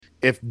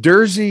if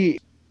Dursey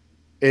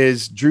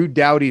is Drew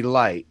Doughty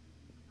light,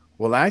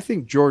 well, I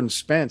think Jordan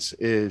Spence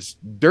is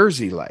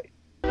Dursey light.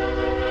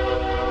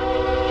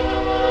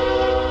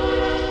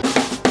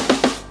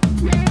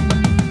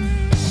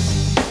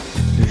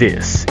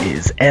 This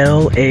is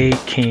LA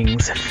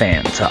Kings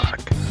Fan Talk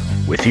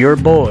with your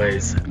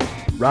boys,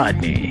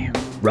 Rodney,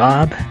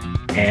 Rob,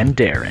 and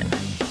Darren.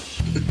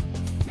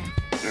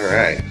 All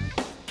right.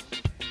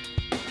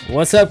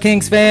 What's up,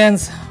 Kings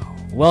fans?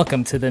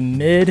 Welcome to the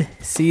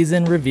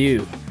mid-season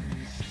review.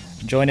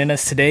 Joining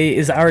us today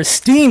is our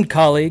esteemed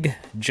colleague,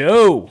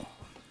 Joe.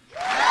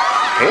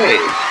 Hey.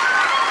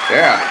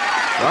 Yeah.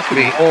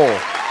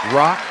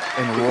 Rock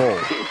and roll.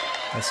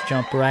 Let's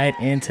jump right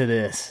into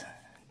this.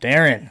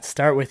 Darren,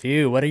 start with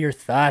you. What are your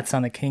thoughts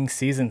on the Kings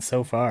season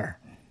so far?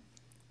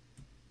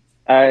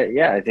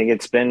 I think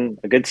it's been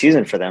a good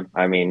season for them.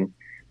 I mean,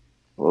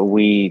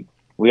 we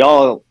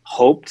all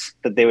hoped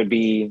that they would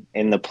be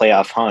in the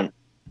playoff hunt.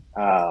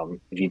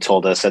 If you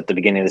told us at the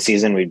beginning of the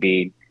season we'd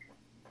be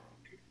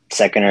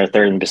second or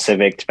third in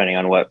Pacific, depending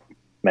on what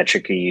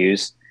metric you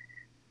use,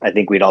 I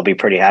think we'd all be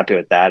pretty happy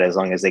with that as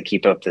long as they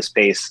keep up this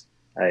pace.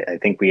 I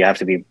think we have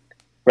to be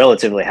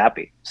relatively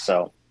happy.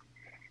 So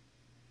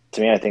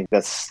to me, I think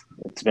it's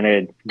been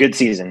a good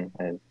season.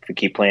 And if we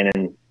keep playing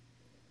in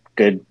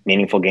good,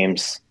 meaningful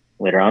games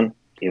later on,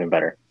 even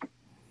better.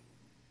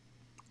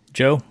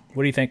 Joe,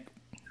 what do you think?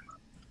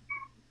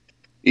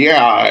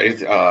 Yeah,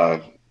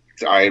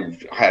 I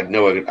had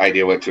no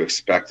idea what to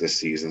expect this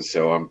season,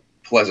 so I'm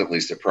pleasantly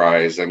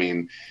surprised. I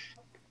mean,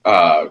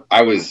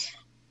 I was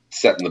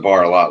setting the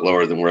bar a lot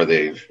lower than where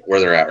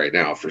they're at right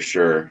now, for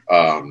sure.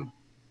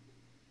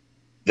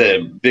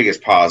 The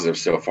biggest positive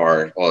so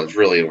far, well, it's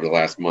really over the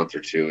last month or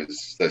two,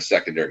 is the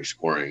secondary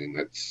scoring. And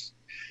that's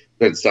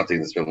been something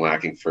that's been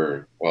lacking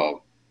for,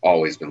 well,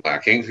 always been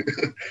lacking,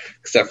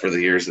 except for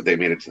the years that they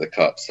made it to the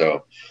Cup.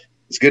 So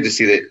it's good to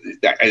see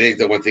that. I think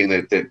the one thing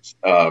that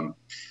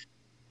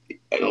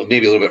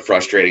maybe a little bit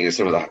frustrating is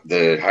some of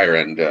the higher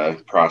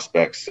end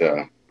prospects,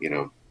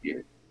 you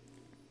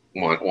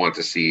want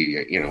to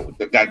see,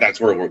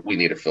 that's where we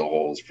need to fill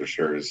holes for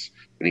sure. Is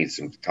we need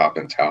some top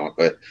end talent,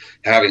 but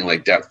having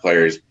like depth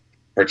players,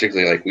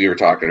 particularly like we were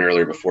talking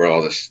earlier before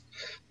all this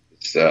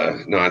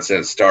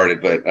nonsense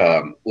started, but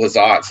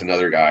Lizotte,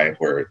 another guy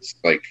where it's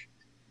like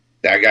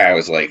that guy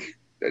was like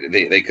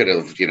they could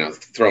have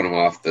thrown him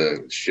off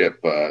the ship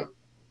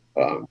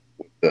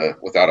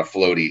without a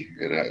floaty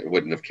and I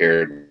wouldn't have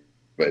cared.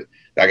 But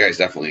that guy's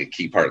definitely a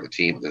key part of the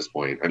team at this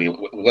point. I mean,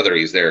 whether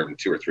he's there in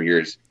 2 or 3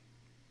 years,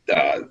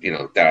 who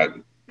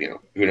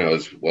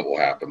knows what will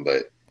happen,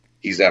 but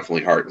he's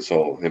definitely heart and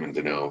soul, him and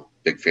Dano.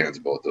 Big fans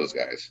of both those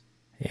guys.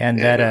 Yeah, and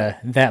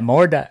that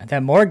Moore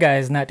guy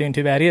is not doing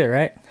too bad either,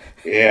 right?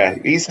 Yeah,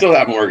 he's still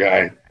that Moore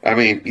guy. I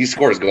mean, he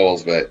scores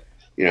goals, but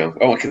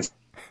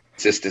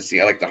consistency.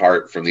 I like the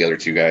heart from the other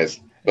two guys.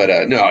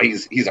 But no,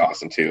 he's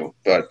awesome too.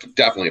 But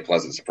definitely a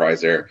pleasant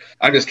surprise there.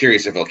 I'm just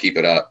curious if he'll keep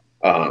it up.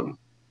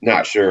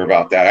 Not sure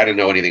about that. I didn't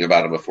know anything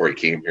about him before he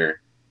came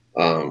here.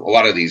 A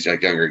lot of these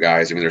younger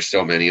guys, I mean, there's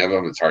so many of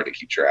them, it's hard to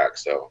keep track.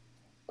 So,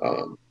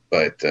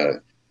 hey,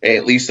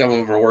 at least some of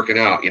them are working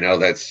out.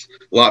 That's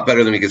a lot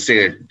better than we could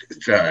say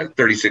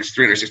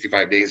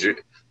 365 days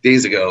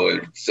ago.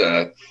 It's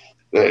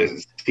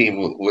the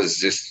team was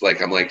just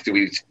like, I'm like, do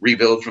we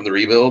rebuild from the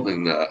rebuild?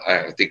 And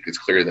I think it's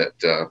clear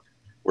that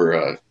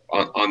we're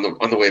on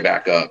the way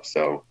back up.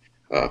 So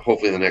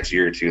hopefully in the next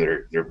year or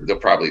two, they'll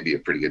probably be a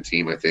pretty good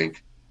team, I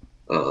think.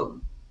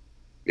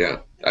 Yeah,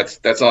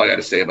 that's all I got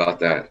to say about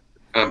that.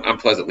 I'm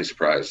pleasantly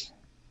surprised.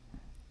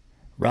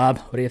 Rob,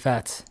 what are your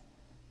thoughts?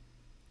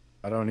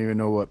 I don't even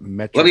know what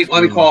metric.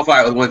 Let me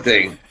qualify it with one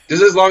thing.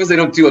 Just as long as they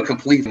don't do a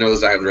complete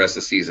nosedive the rest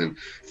of the season.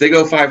 If they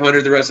go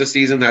 500 the rest of the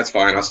season, that's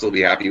fine. I'll still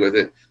be happy with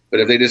it.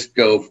 But if they just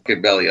go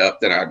belly up,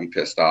 then I'd be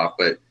pissed off.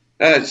 But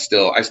I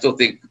still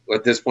think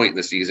at this point in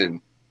the season,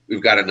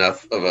 we've got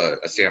enough of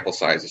a sample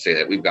size to say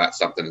that we've got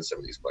something in some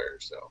of these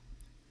players.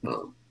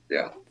 So,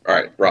 yeah. All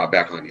right, Rob,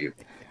 back on you.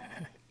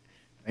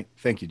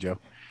 Thank you, Joe.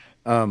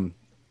 I'm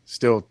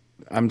still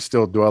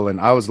dwelling.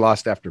 I was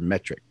lost after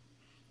metric.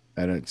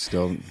 And it's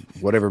still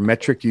whatever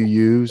metric you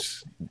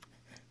use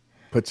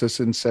puts us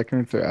in second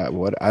or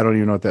third. I don't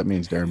even know what that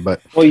means, Darren. But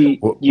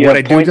you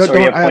have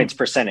points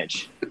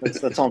percentage.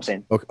 That's all I'm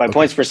saying. Okay, by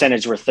points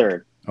percentage, we're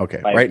third. Okay.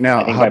 Right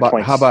now,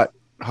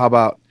 how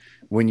about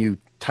when you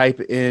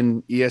type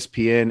in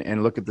ESPN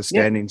and look at the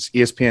standings?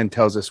 Yeah. ESPN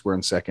tells us we're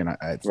in second.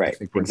 I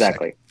think we're in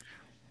second.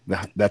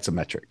 That's a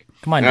metric.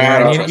 Come on,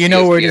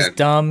 Darren. We're just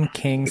dumb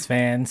Kings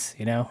fans.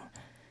 We're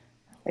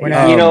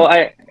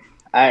not.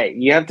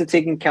 You have to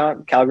take into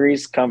account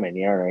Calgary's coming.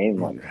 You know what I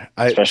mean?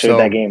 Especially with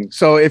that game.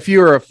 So if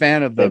you're a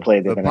fan of the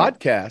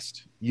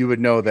podcast, you would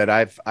know that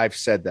I've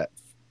said that.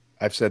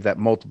 I've said that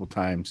multiple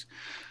times.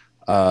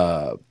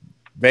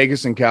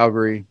 Vegas and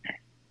Calgary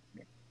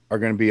are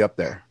going to be up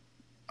there.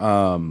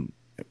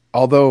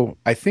 Although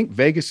I think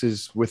Vegas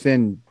is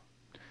within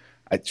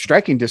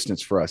striking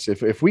distance for us.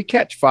 If we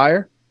catch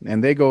fire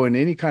and they go in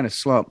any kind of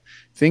slump,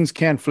 things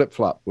can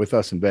flip-flop with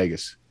us in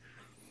Vegas.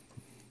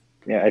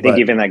 Yeah, I think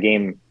even that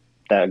game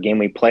that game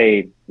we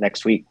play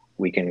next week,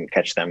 we can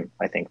catch them,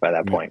 I think, by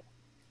that point.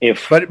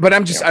 But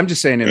I'm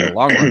just saying in the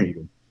long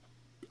run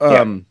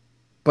even.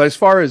 But as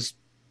far as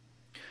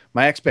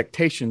my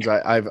expectations,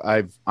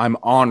 I'm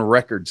on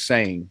record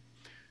saying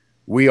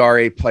we are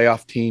a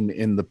playoff team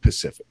in the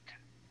Pacific.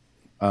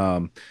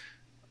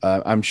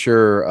 I'm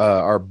sure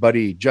our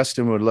buddy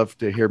Justin would love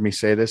to hear me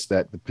say this,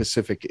 that the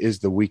Pacific is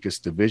the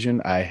weakest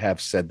division. I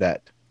have said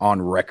that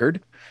on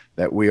record,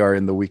 that we are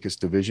in the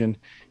weakest division.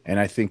 And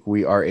I think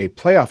we are a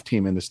playoff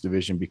team in this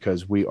division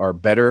because we are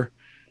better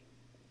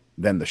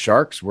than the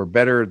Sharks. We're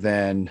better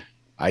than,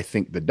 I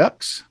think, the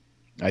Ducks.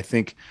 I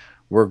think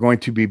we're going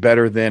to be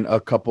better than a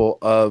couple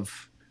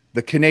of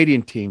the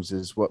Canadian teams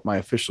is what my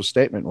official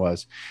statement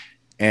was.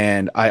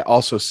 And I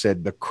also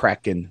said the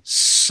Kraken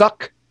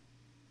suck.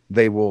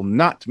 They will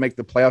not make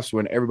the playoffs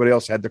when everybody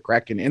else had the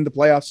Kraken in the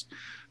playoffs.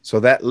 So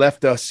that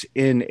left us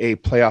in a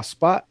playoff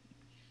spot.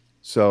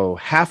 So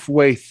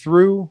halfway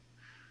through,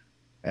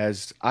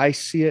 as I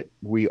see it,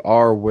 we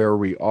are where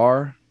we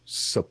are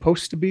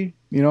supposed to be,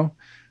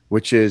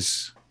 which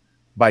is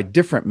by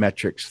different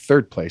metrics,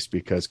 third place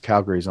because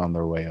Calgary's on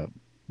their way up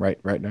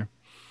right now.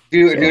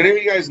 Do any of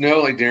you guys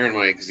know, like Darren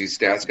might, because he's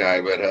stats guy,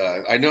 but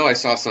I know I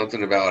saw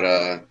something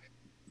about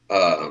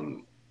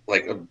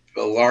like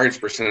a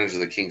large percentage of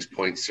the Kings'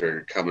 points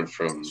are coming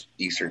from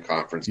Eastern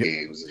Conference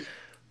games.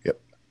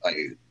 Yep.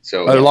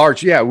 So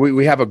large,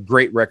 we have a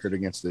great record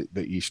against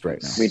the East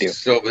right now. We do.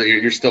 So but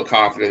you're still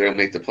confident they'll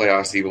make the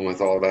playoffs even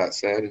with all that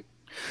said?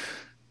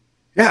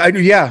 Yeah, I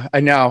do. Yeah, I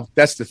know.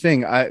 That's the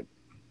thing.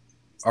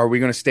 Are we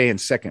going to stay in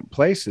second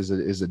place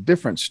is a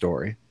different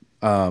story.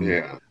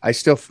 I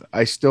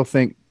still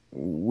think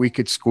we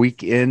could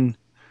squeak in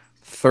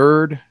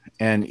third,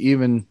 and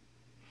even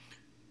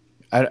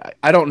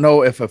I don't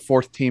know if a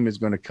fourth team is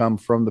going to come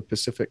from the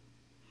Pacific.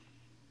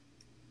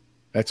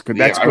 That's good.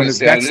 That's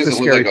the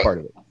scary part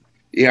of it.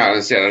 Yeah, I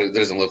would say it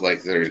doesn't look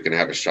like they're going to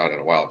have a shot at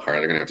a wild card.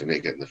 They're going to have to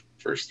make it in the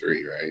first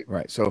three, right?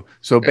 Right. So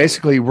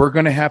basically, we're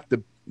going to have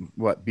to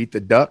beat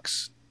the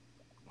Ducks,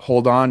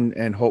 hold on,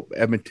 and hope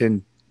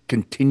Edmonton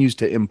continues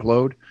to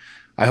implode.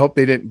 I hope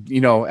they didn't.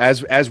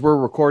 As we're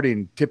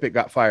recording, Tippett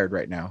got fired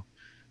right now,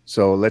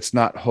 so let's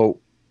not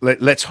hope.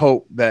 Let's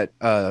hope that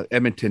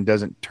Edmonton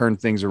doesn't turn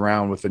things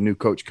around with a new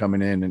coach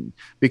coming in, and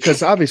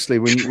because obviously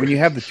when you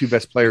have the two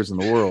best players in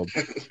the world.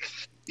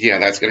 Yeah,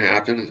 that's going to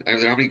happen. I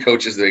mean, how many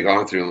coaches have they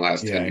gone through in the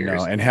last 10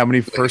 years? And how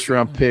many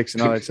first-round picks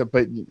and all that stuff.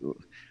 But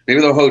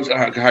maybe they'll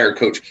hire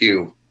Coach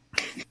Q.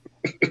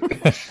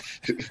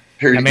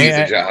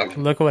 Easy job.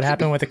 Look at what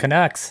happened with the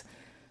Canucks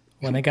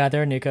when they got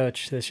their new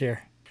coach this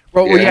year.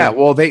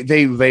 Well,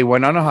 they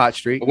went on a hot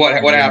streak.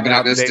 What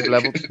happened?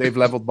 They've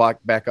leveled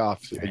back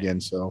off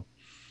again. So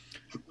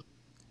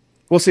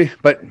we'll see.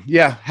 But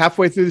yeah,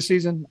 halfway through the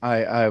season,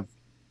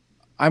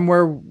 I'm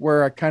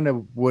where I kind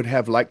of would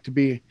have liked to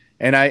be.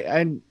 And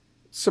I'm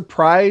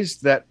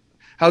surprised that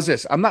 – how's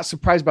this? I'm not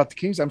surprised about the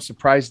Kings. I'm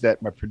surprised that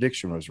my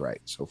prediction was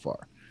right so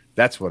far.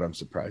 That's what I'm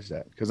surprised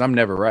at because I'm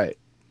never right.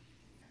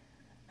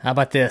 How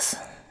about this?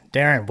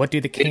 Darren, what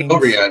do the Kings – Ain't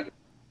over yet.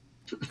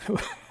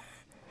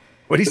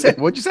 What'd you say?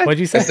 What'd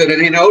you say? I said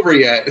it ain't over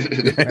yet.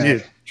 Yeah,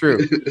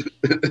 true.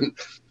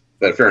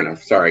 But fair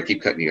enough. Sorry, I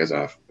keep cutting you guys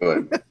off. Go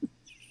ahead.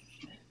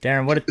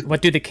 Darren,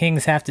 what do the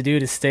Kings have to do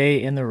to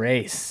stay in the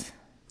race?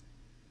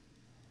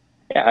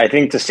 Yeah, I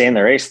think to stay in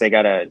the race, they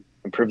got to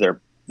improve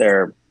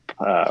their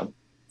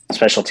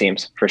special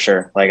teams for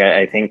sure. Like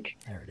I think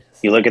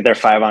you look at their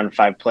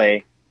 5-on-5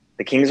 play,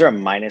 the Kings are a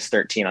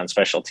 -13 on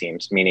special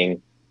teams,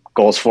 meaning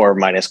goals for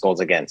minus goals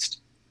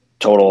against,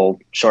 total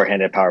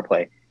shorthanded power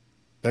play.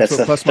 That's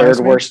the third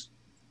worst.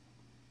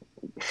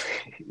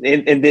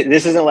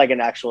 This isn't like an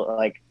actual,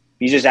 like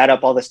you just add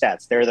up all the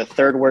stats. They're the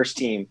third worst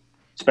team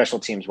special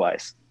teams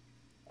wise.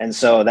 And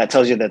so that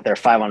tells you that their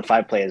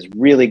 5-on-5 play is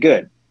really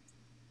good.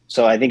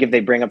 So I think if they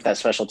bring up that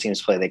special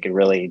teams play, they could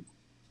really,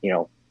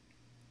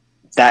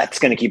 that's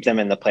going to keep them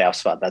in the playoff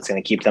spot. That's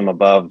going to keep them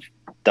above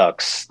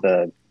Ducks,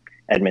 the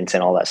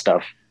Edmonton, all that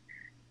stuff.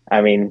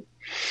 I mean,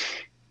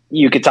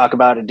 you could talk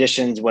about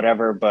additions,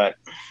 whatever, but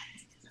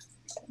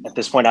at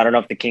this point, I don't know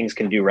if the Kings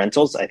can do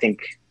rentals. I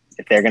think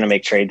if they're going to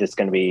make trades, it's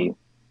going to be,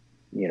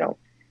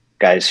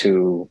 guys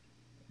who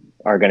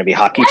are going to be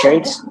hockey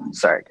trades.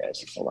 Sorry,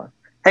 guys. Hold on.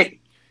 Hey,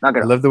 not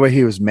good. I love the way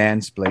he was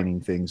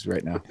mansplaining things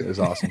right now. It was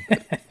awesome.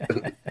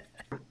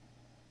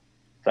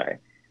 Sorry.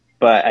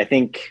 But I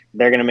think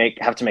they're going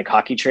to have to make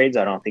hockey trades.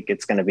 I don't think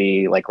it's going to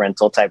be like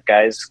rental type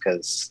guys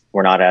because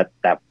we're not at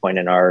that point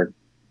in our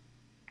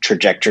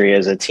trajectory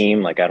as a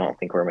team. Like, I don't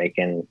think we're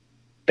making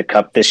the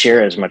cup this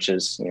year as much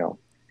as,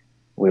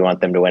 we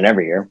want them to win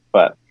every year.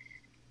 But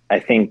I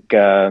think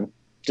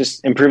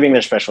just improving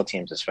their special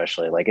teams,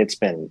 especially, like it's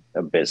been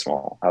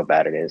abysmal how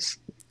bad it is.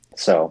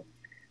 So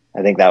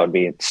I think that would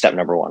be step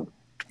number one.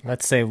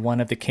 Let's say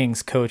one of the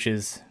Kings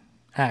coaches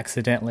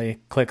accidentally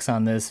clicks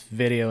on this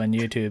video on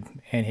YouTube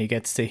and he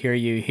gets to hear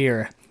you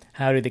here.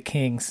 How do the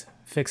Kings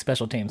fix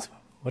special teams?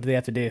 What do they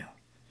have to do?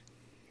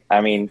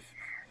 I mean,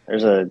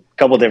 there's a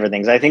couple different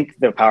things. I think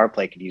the power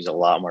play could use a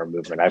lot more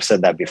movement. I've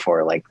said that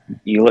before. Like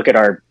you look at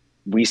our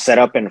we set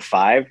up in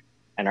 5,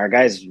 and our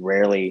guys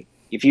rarely.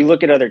 If you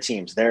look at other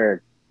teams,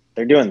 they're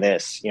doing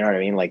this. You know what I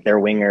mean? Like their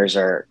wingers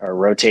are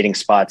rotating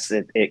spots.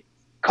 It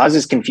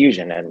causes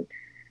confusion, and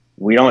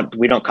we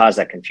don't cause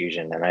that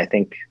confusion. And I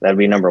think that'd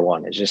be number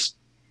one. It's just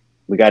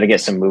we got to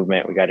get some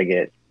movement. We got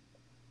to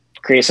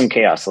create some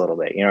chaos a little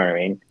bit. You know what I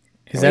mean?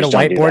 Is that a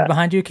whiteboard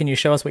behind you? Can you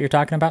show us what you're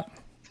talking about?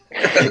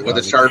 With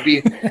a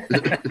Sharpie?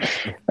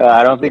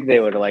 I don't think they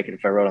would like it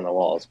if I wrote on the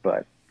walls,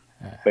 but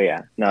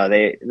yeah, no,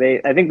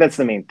 they. I think that's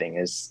the main thing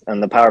is on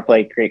the power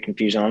play, create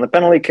confusion. On the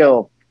penalty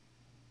kill,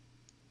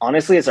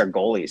 honestly, it's our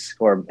goalies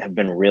who have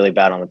been really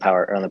bad on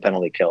the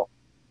penalty kill.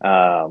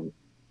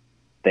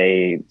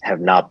 They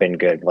have not been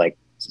good. Like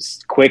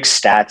quick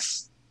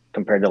stats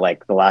compared to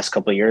like the last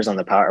couple of years on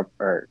the power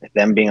or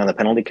them being on the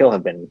penalty kill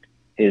has been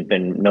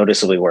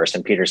noticeably worse.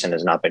 And Peterson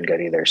has not been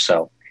good either.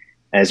 So,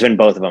 and it's been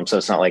both of them. So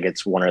it's not like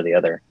it's one or the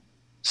other.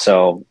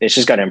 So it's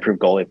just got to improve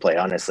goalie play.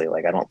 Honestly,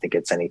 like I don't think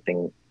it's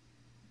anything.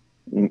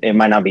 It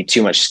might not be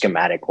too much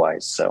schematic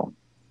wise. So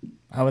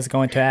I was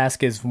going to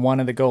ask, is one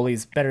of the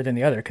goalies better than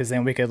the other? Because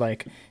then we could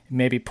like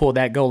maybe pull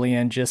that goalie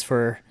in just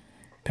for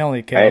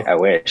penalty kill. I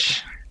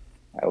wish.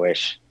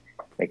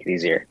 Make it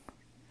easier.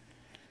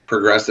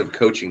 Progressive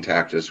coaching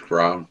tactics,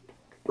 Rod.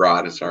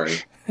 Sorry.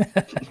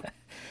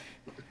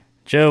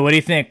 Joe, what do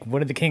you think? What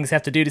do the Kings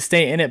have to do to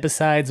stay in it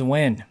besides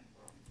win?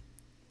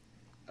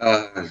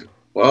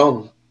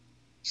 Well,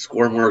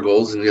 score more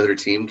goals than the other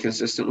team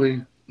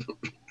consistently,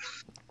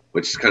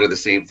 which is kind of the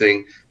same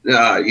thing.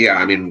 Yeah,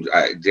 I mean,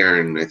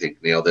 Darren, I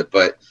think, nailed it.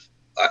 But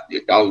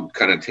I'll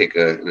kind of take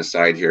an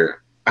aside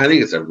here. I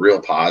think it's a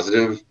real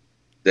positive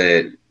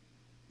that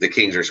the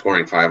Kings are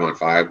scoring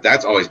 5-on-5.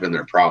 That's always been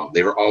their problem.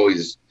 They've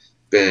always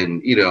been,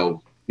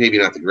 maybe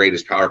not the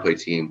greatest power play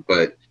team,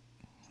 but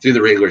through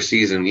the regular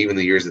season, even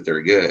the years that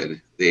they're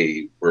good,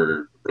 they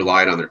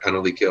relied on their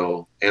penalty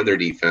kill and their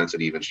defense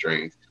at even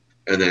strength.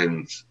 And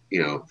then,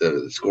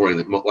 the scoring,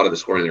 a lot of the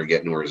scoring they're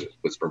getting was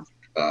from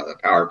the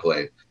power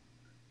play.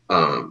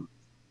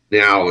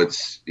 Now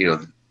it's,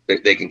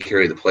 they can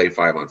carry the play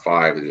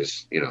 5-on-5 and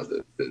just,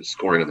 the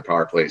scoring on the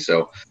power play.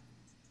 So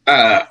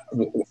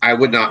I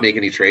would not make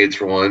any trades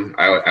for one.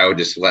 I would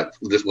just let's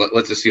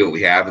just see what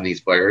we have in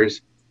these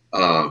players.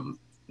 No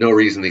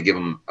reason to give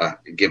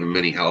them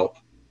any help.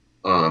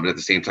 And at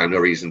the same time, no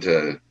reason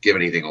to give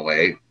anything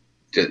away.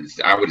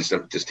 I would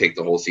just take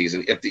the whole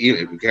season.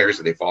 Who cares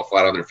if they fall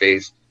flat on their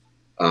face?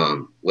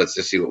 Let's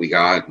just see what we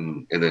got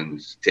and then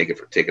take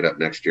it up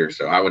next year.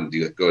 So I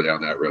wouldn't go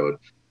down that road.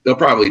 They'll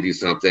probably do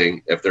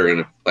something if they're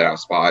in a playoff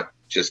spot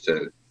just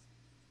to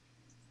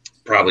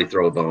probably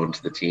throw a bone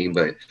to the team.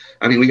 But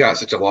I mean, we got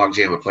such a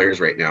logjam of players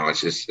right now.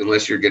 It's just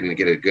unless you're going to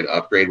get a good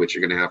upgrade, which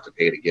you're going to have to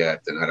pay to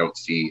get, then I don't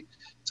see.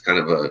 It's kind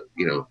of a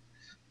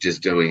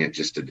just doing it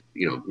just to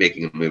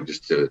making a move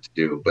just to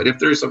do. But if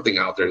there's something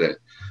out there that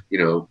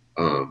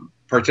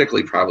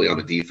particularly probably on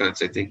the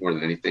defense, I think more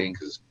than anything,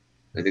 because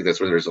I think that's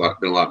where there's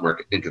been a lot more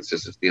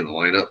inconsistency in the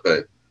lineup.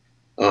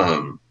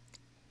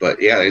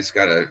 But yeah, it's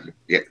got to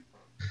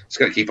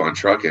keep on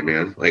trucking,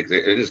 man. Like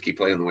they just keep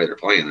playing the way they're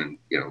playing,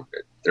 and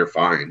they're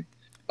fine.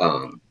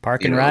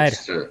 Park and ride.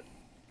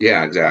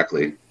 Yeah,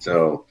 exactly.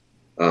 So,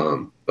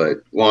 but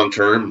long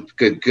term,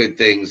 good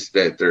things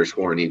that they're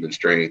scoring even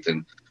strength,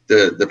 and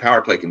the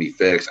power play can be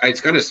fixed.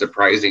 It's kind of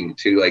surprising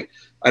too. Like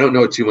I don't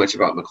know too much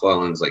about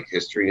McClellan's like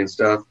history and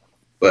stuff,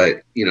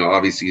 but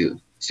obviously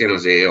San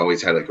Jose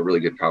always had like a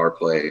really good power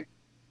play,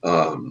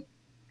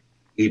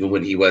 even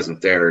when he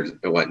wasn't there and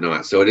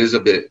whatnot. So it is a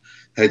bit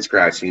head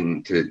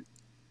scratching to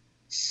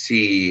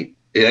see.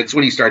 That's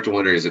when you start to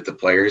wonder, is it the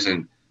players?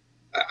 And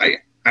I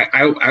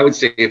would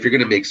say if you're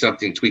going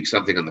to tweak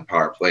something on the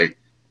power play,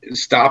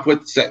 stop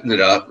with setting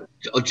it up.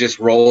 Just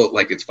roll it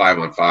like it's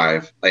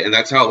 5-on-5. And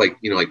that's how like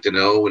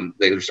Dano, when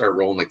they start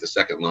rolling like the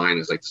second line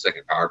is like the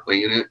second power play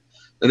unit.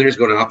 Then they're just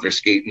going out there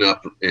skating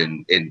up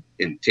and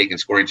taking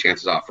scoring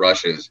chances off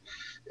rushes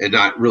and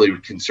not really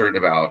concerned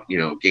about,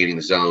 gaining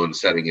the zone,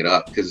 setting it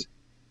up. Because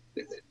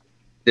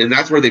then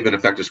that's where they've been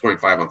effective scoring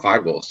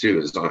 5-on-5 goals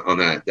too, is on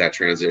that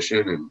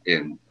transition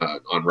and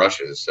on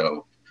rushes.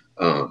 So,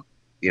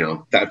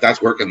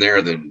 that's working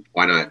there. Then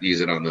why not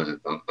use it on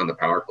the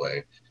power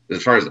play?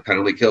 As far as the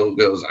penalty kill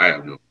goes, I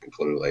have no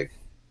clue. Like,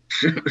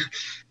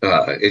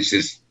 it's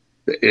just,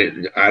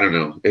 I don't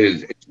know.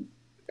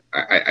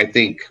 I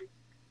think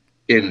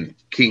in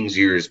Kings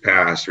years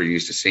past, we're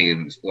used to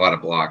seeing a lot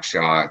of block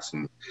shots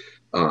and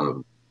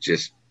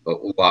just a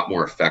lot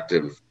more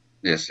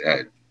effectiveness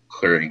at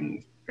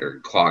clearing or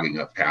clogging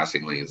up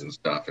passing lanes and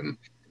stuff. And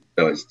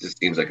so it just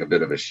seems like a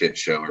bit of a shit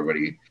show.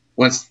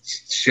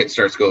 Once shit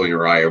starts going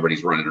awry,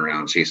 everybody's running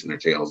around chasing their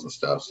tails and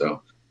stuff.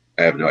 So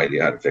I have no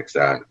idea how to fix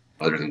that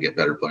other than get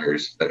better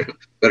players,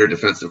 better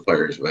defensive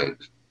players. But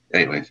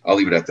anyway, I'll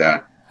leave it at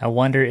that. I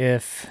wonder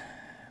if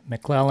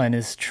McClellan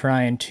is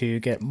trying to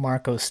get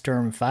Marco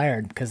Sturm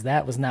fired because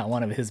that was not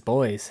one of his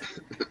boys.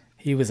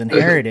 He was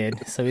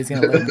inherited, so he's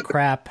going to let him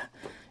crap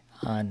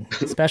on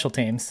special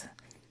teams.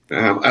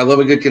 I love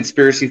a good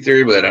conspiracy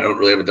theory, but I don't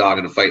really have a dog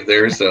in the fight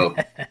there, so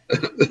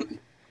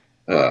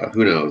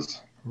who knows?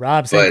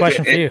 Rob, same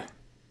question for you.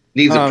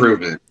 Needs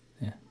improvement.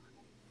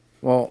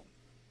 Well,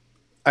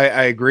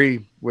 I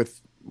agree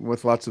with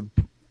lots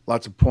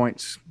of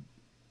points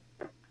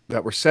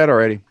that were said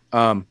already.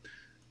 But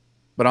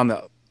on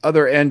the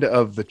other end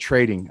of the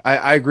trading,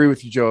 I agree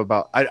with you, Joe,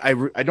 about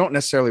I don't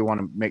necessarily want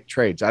to make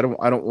trades. I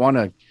don't want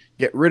to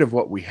get rid of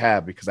what we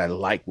have because I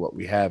like what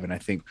we have, and I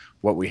think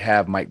what we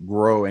have might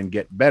grow and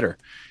get better.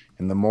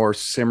 And the more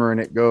simmering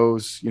it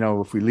goes,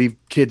 if we leave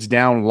kids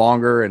down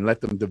longer and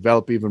let them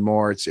develop even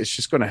more, it's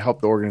just going to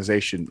help the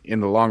organization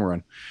in the long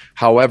run.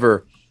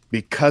 However,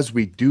 because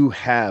we do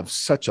have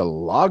such a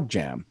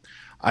logjam,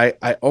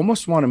 I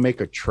almost want to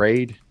make a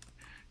trade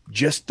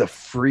just to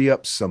free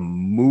up some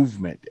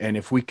movement. And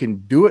if we can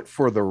do it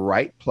for the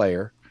right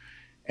player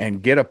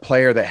and get a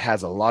player that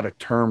has a lot of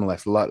term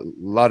left, a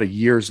lot of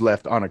years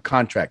left on a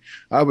contract,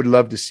 I would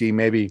love to see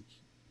maybe.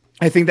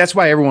 I think that's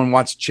why everyone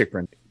wants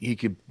Chychrun. He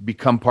could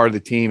become part of the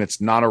team.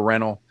 It's not a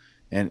rental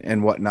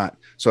and whatnot.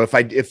 So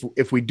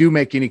if we do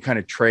make any kind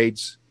of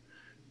trades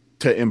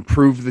to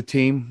improve the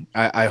team,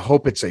 I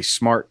hope it's a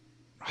smart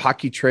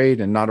hockey trade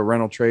and not a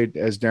rental trade,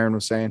 as Darren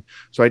was saying.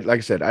 So like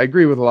I said, I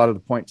agree with a lot of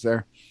the points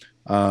there.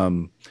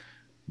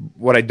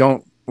 What I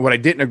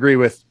didn't agree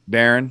with,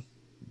 Darren,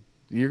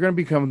 you're going to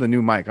become the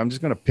new Mike. I'm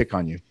just going to pick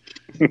on you.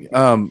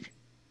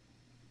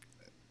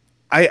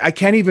 I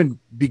can't even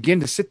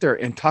begin to sit there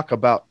and talk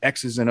about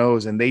X's and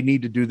O's and they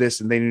need to do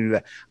this and they need to do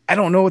that. I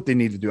don't know what they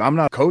need to do. I'm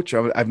not a coach.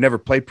 I've never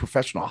played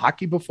professional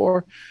hockey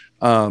before.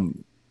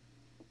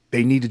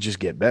 They need to just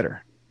get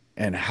better.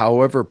 And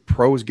however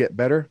pros get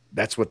better,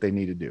 that's what they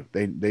need to do.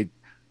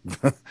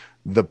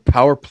 The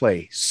power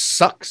play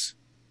sucks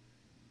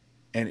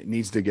and it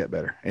needs to get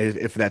better.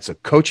 If that's a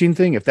coaching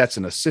thing, if that's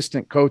an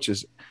assistant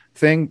coach's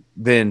thing,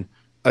 then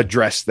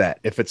address that.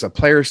 If it's a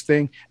player's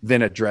thing,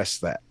 then address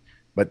that.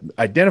 But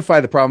identify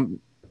the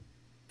problem,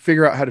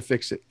 figure out how to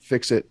fix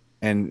it,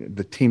 and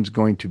the team's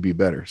going to be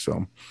better.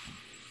 So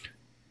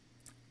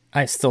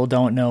I still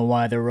don't know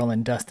why they're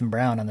rolling Dustin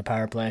Brown on the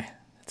power play.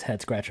 It's a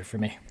head scratcher for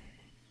me.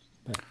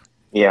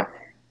 Yeah.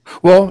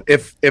 Well,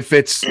 if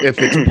it's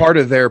part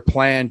of their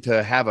plan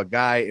to have a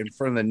guy in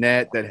front of the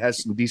net that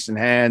has some decent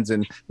hands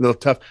and a little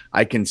tough,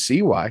 I can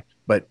see why.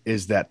 But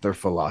is that their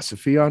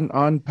philosophy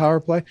on power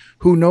play?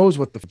 Who knows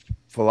what the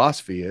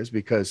philosophy is,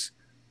 because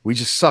we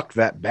just suck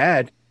that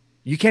bad.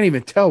 You can't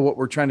even tell what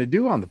we're trying to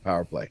do on the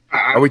power play.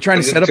 Are we trying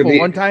to set up a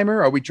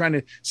one-timer? Are we trying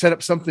to set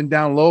up something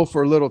down low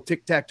for a little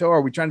tic-tac-toe?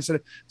 Are we trying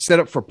to set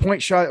up for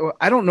point shot?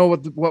 I don't know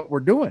what we're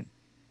doing.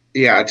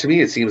 Yeah, to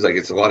me, it seems like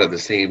it's a lot of the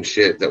same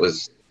shit that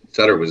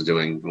Sutter was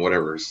doing,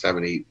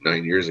 7, 8,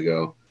 9 years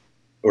ago,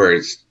 where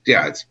it's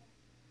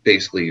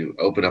basically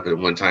open up a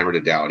one-timer to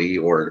Doughty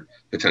or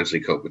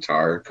potentially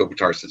Kopitar.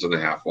 Kopitar sits on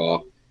the half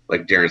wall,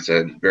 like Darren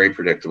said, very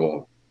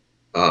predictable.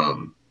 Where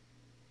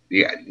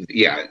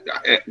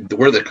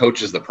the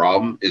coach is the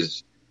problem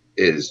is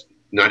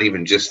not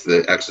even just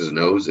the X's and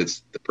O's,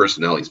 it's the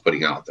personnel he's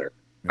putting out there.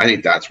 I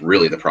think that's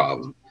really the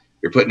problem.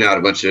 You're putting out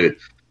a bunch of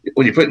 –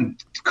 when you're putting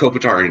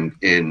Kopitar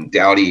and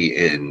Doughty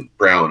and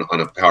Brown on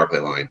a power play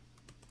line,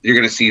 you're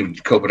going to see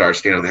Kopitar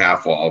stand on the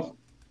half wall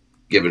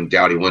giving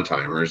Doughty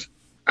one-timers.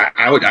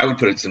 I would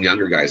put some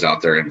younger guys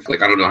out there, and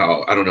I don't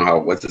know how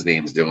what's his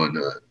name's doing.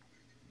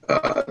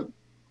 Guy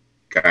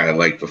I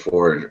liked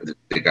before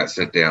they got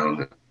sent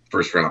down,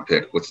 first round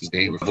pick. What's his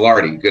name?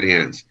 Velarde, good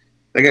hands.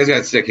 That guy's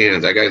got sick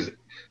hands. That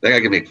guy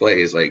can make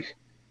plays.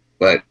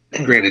 But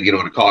granted, you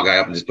don't want to call a guy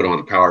up and just put him on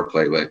the power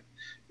play.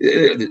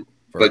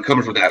 But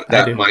coming from that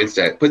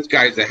mindset, put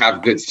guys that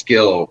have good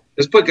skill.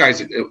 Just put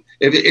guys. If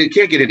it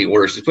can't get any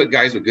worse, just put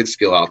guys with good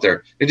skill out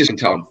there and just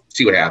tell them,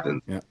 see what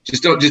happens. Yeah.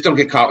 Just don't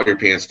get caught with your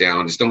pants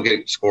down. Just don't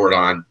get scored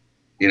on.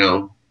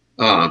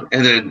 And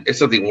then if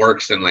something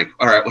works, then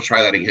all right, we'll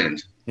try that again.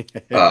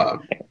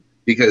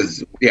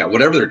 Because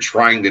whatever they're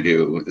trying to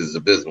do is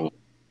abysmal,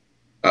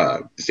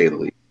 to say the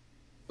least.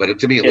 But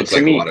to me, it looks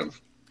like a lot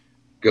of.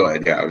 Go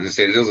ahead. Yeah, I was just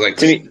saying it was like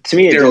to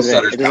me, it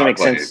doesn't make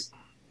sense.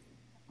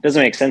 It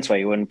doesn't make sense why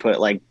you wouldn't put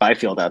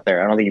Byfield out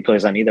there. I don't think he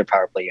plays on either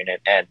power play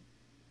unit. And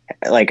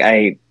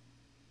I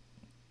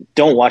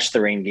don't watch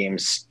the Reign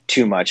games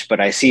too much,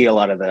 but I see a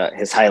lot of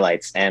his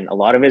highlights, and a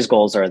lot of his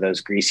goals are those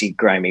greasy,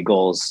 grimy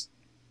goals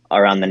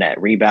around the net,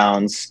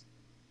 rebounds,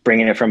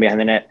 bringing it from behind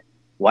the net.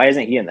 Why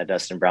isn't he in the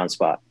Dustin Brown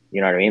spot?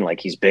 You know what I mean?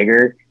 He's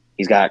bigger,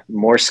 he's got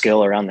more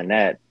skill around the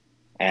net,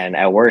 and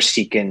at worst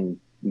he can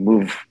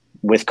move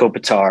with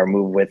Kopitar,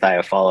 move with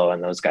Iafallo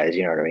and those guys.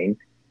 You know what I mean?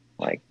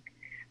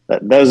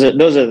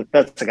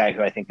 That's the guy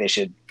who I think they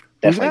should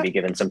definitely be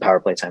given some power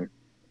play time.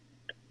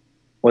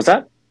 What's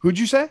that? Who'd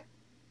you say?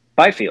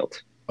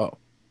 Byfield. Oh,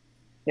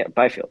 yeah,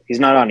 Byfield. He's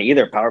not on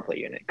either power play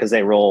unit because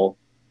they roll.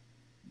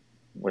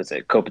 What is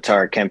it?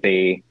 Kopitar,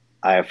 Kempe,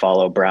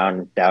 Iafallo,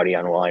 Brown, Doughty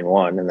on line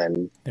one, and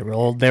then they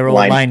roll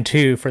line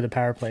two for the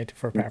power play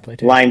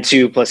two. Line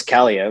two plus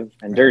Kaliev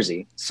and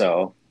Dursey.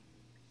 So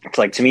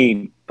it's to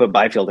me, put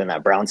Byfield in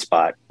that Brown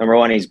spot. Number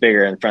one, he's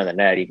bigger in front of the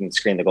net. He can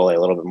screen the goalie a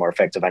little bit more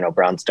effective. I know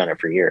Brown's done it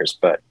for years,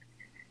 but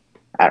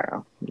I don't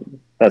know.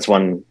 That's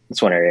one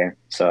area.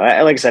 So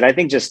like I said, I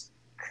think just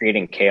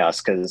creating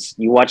chaos, because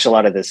you watch a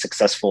lot of the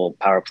successful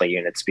power play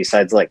units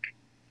besides like,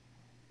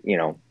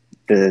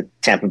 the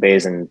Tampa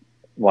Bays and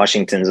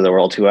Washingtons of the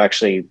world, who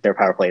actually their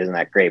power play isn't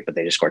that great, but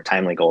they just score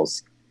timely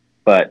goals.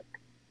 But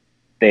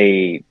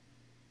they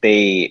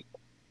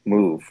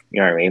move, you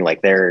know what I mean?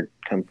 Like they're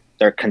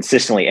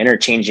consistently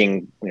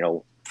interchanging,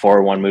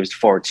 4-1 moves to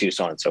 4-2,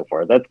 so on and so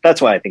forth.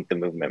 That's why I think the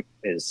movement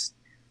is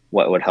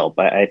what would help.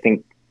 I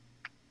think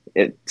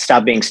it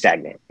stop being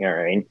stagnant, you know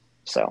what I mean?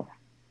 So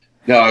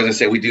no, I was gonna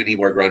say we do need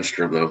more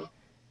Grundstrom though.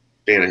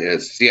 Dan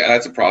is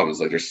that's a problem. Is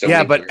like there's so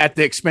many but players. at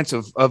the expense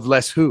of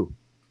less who?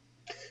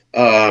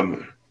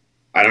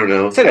 I don't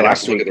know. I'd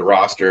have to look at the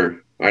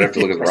roster. I'd have to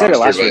look at the roster. I said it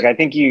last week. I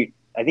think you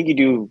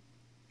do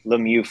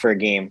Lemieux for a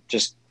game.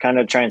 Just kind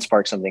of try and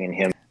spark something in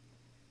him.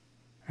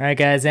 All right,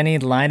 guys. Any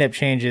lineup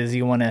changes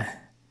you want to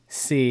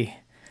see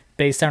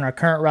based on our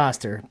current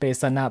roster,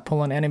 based on not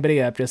pulling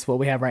anybody up, just what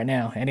we have right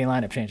now? Any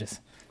lineup changes?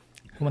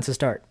 Who wants to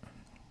start?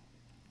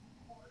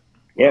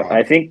 Yeah,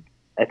 I think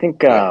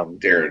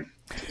Darren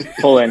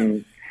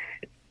pulling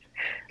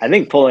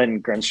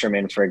Grundstrom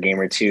in for a game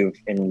or two,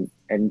 and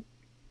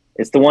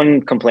it's the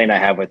one complaint I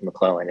have with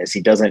McClellan is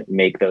he doesn't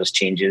make those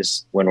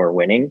changes when we're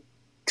winning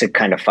to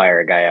kind of fire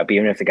a guy up,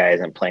 even if the guy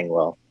isn't playing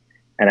well.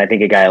 And I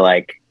think a guy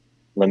like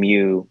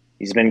Lemieux,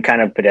 he's been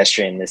kind of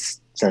pedestrian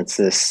since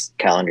this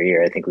calendar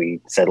year. I think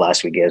we said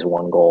last week he has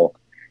 1 goal.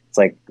 It's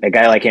like a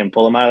guy like him,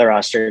 pull him out of the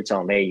roster,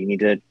 tell him, hey, you need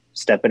to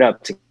step it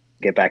up to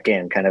get back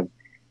in, kind of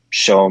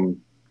show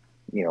him,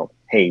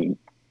 hey,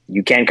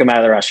 you can come out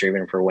of the roster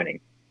even if we're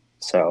winning.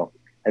 So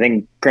I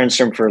think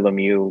Grundstrom for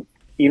Lemieux,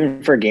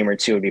 even for a game or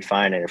two, would be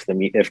fine. And if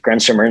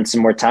Grundstrom earns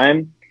some more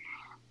time,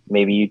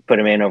 maybe you put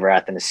him in over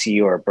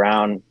Athanasiou or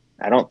Brown.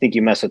 I don't think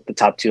you mess with the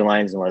top 2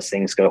 lines unless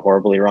things go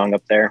horribly wrong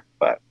up there.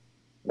 But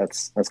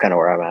that's kind of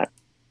where I'm at.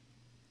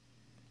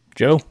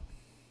 Joe?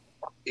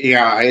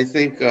 Yeah, I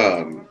think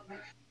the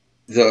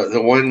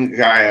one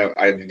guy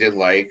I did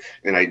like,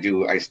 and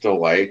I still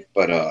like,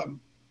 but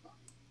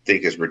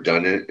think is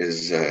redundant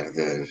is I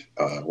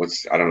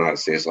don't know how to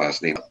say his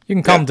last name. You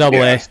can call him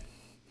Double A.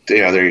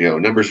 Yeah, there you go.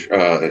 Numbers,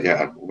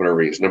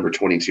 whatever he is, number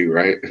 22,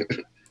 right?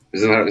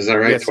 Is that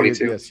right? Yes,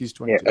 22. Yes, he's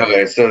 22. Yeah.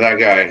 Okay, so that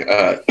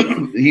guy,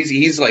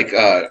 he's like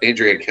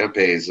Adrian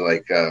Kempe's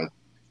like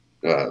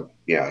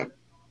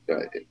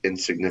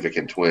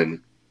insignificant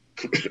twin.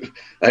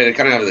 I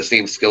kind of have the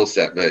same skill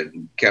set, but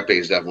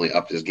Kempe's definitely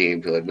upped his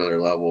game to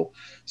another level.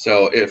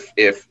 So if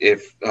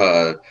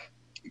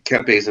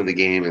Kempe's in the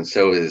game and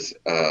so is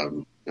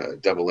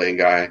Double A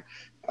guy,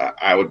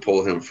 I would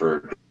pull him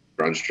for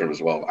Grundstrom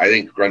as well. I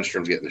think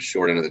Grundstrom's getting the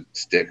short end of the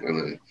stick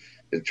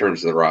in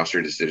terms of the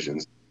roster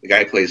decisions. The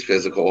guy plays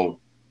physical.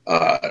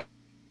 I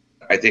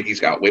think he's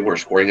got way more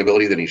scoring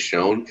ability than he's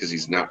shown because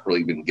he's not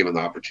really been given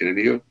the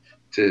opportunity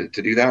to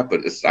do that.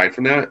 But aside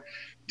from that,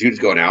 dude's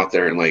going out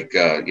there and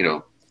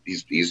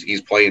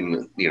he's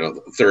playing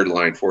third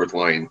line, fourth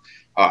line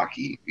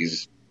hockey.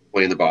 He's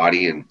playing the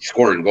body and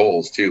scoring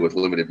goals too with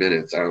limited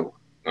minutes. What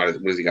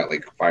has he got,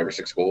 like 5 or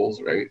 6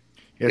 goals, right?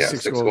 Yeah,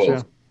 6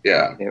 goals.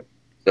 Yeah. Yep.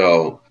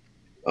 So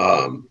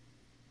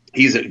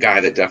he's a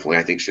guy that definitely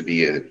I think should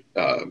be in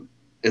the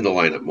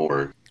lineup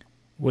more.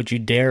 Would you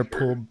dare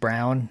pull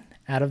Brown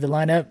out of the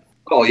lineup?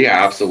 Oh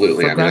yeah,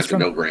 absolutely. For I mean, that's a Grundstrom?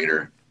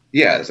 no-brainer.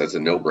 Yes, that's a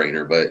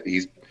no-brainer. But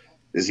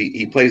does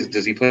he play on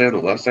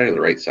the left side or the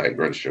right side,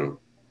 Grundstrom?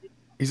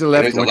 He's a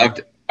left winger.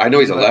 I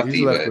know he's a lefty.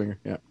 He's a left but winger.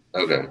 Yeah.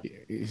 Okay.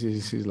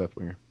 He's left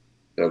winger.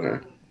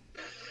 Okay.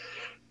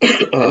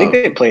 I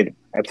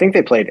think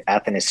they played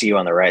Athanasiou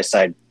on the right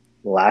side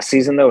last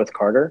season though with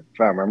Carter,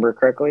 if I remember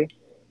correctly.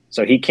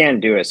 So he can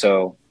do it.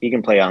 So he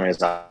can play on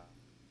his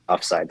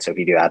offside. So if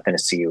you do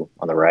Athanasiou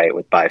on the right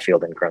with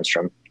Byfield and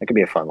Grundstrom, that could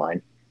be a fun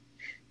line.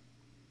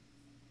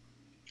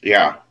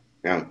 Yeah.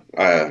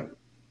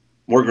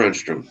 More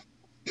Grundstrom.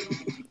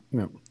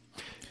 Yeah.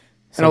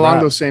 So And along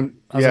Rob, those same,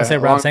 I was going to say,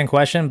 Rob, same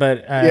question,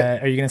 but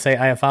are you going to say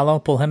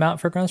Iafallo, pull him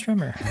out for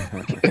Grundstrom? Or?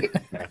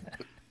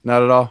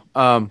 Not at all.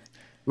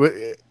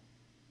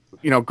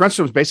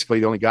 Grundstrom's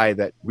basically the only guy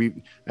that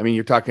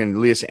you're talking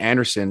Elias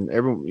Anderson.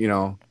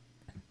 Everyone,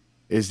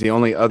 is the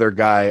only other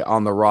guy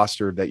on the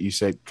roster that you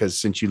say, because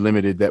since you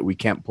limited that we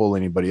can't pull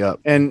anybody up.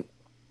 And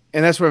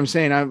that's what I'm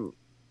saying.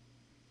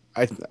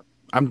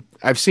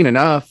 I've seen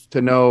enough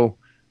to know,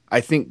 I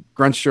think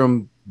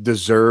Grundstrom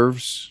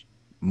deserves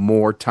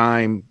more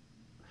time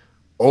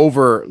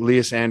over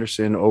Elias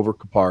Anderson, over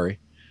Kupari.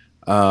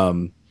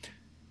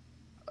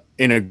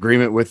 In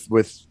agreement with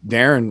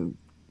Darren,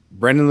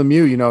 Brendan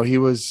Lemieux,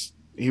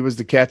 he was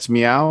the cat's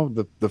meow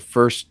the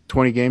first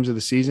 20 games of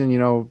the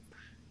season.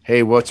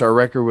 Hey, what's our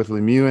record with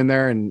Lemieux in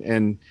there?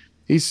 And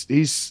he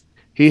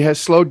has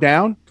slowed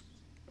down.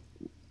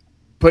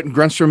 Putting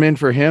Grundstrom in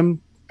for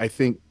him, I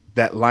think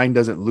that line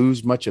doesn't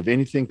lose much of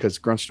anything because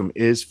Grundstrom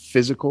is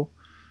physical,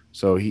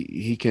 so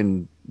he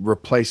can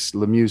replace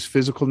Lemieux's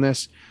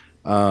physicalness.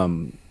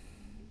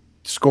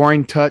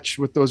 Scoring touch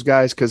with those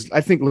guys, because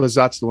I think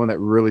Lizott's the one that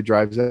really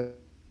drives that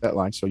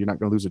line, so you're not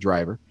going to lose a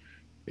driver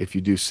if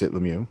you do sit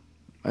Lemieux.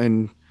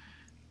 And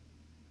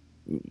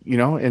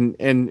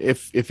and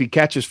if he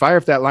catches fire,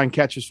 if that line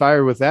catches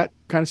fire with that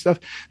kind of stuff,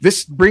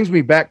 this brings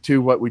me back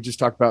to what we just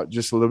talked about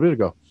just a little bit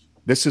ago.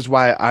 This is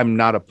why I'm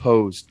not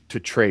opposed to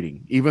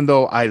trading, even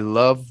though I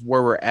love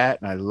where we're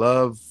at and I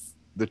love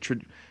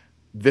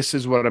this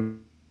is what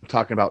I'm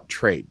talking about.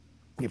 Trade.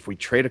 If we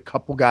trade a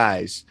couple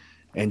guys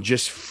and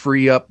just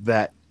free up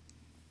that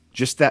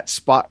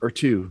spot or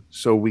two,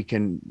 so we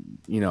can,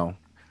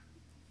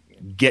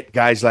 get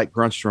guys like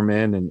Grunstrom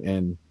in,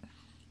 and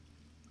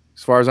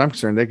as far as I'm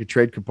concerned, they could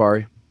trade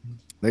Kupari.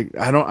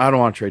 I don't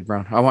want to trade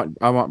Brown. I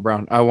want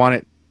Brown. I want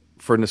it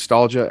for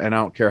nostalgia, and I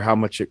don't care how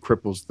much it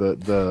cripples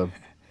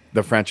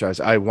the franchise.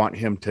 I want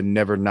him to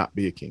never not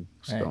be a King.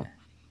 So Right.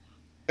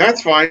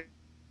 That's fine.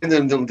 And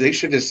then they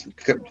should just,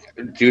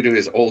 due to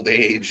his old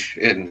age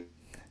and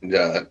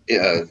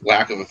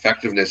lack of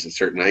effectiveness in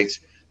certain nights,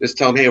 just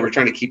tell him, hey, we're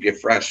trying to keep you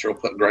fresh. We'll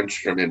put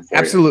Grunstrom in for you.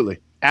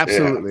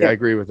 absolutely. I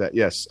agree with that.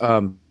 Yes.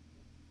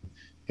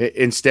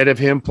 Instead of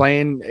him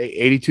playing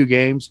 82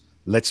 games,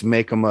 let's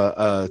make him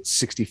a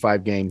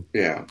 65 game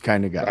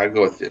kind of guy. I'd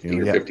go with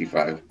 50 or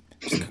 55.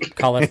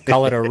 Call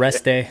it a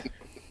rest day.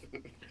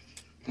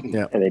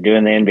 Yeah, And they do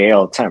in the NBA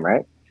all the time,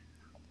 right?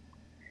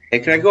 Hey,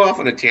 can I go off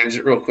on a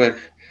tangent real quick?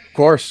 of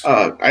course.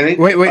 I think.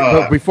 Wait.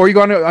 But before you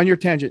go on your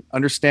tangent,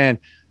 understand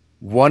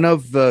one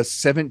of the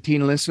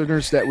 17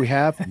 listeners that we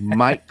have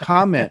might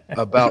comment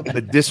about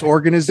the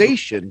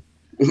disorganization.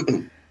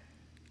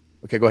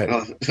 Okay, go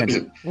ahead.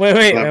 Tangent.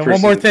 Wait, That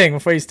one more person- thing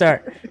before you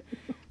start.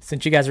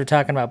 Since you guys were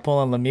talking about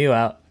pulling Lemieux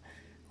out,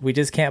 we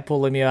just can't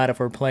pull Lemieux out if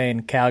we're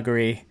playing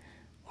Calgary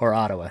or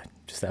Ottawa.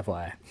 Just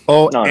FYI.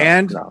 Oh, No,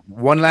 and no.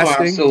 one Oh, last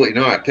thing. absolutely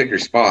not. Pick your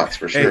spots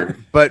for Hey, sure.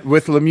 but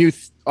with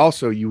Lemieux,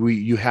 also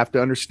you have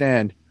to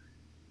understand,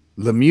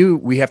 Lemieux,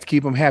 we have to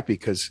keep him happy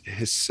because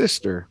his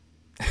sister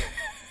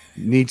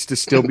needs to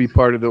still be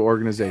part of the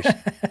organization.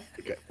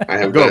 I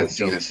have Go, not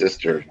seen a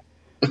sister.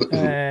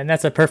 And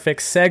that's a perfect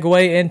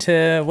segue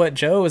into what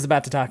Joe was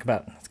about to talk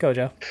about. Let's go,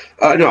 Joe.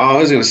 No, all I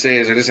was going to say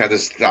is I just had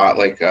this thought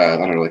like I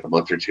don't know, like a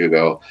month or two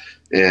ago,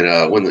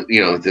 and when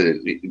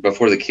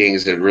before the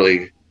Kings had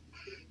really,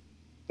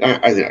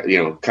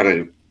 kind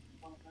of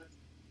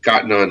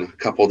gotten on a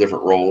couple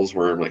different roles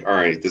where I'm like, all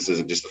right, this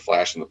isn't just a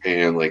flash in the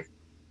pan, like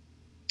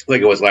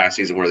it was last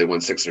season where they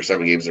won 6 or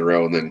 7 games in a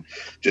row and then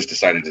just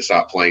decided to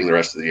stop playing the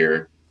rest of the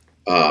year.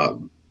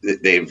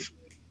 They've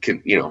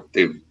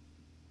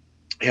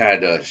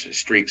had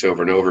streaks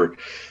over and over.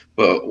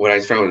 But what I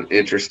found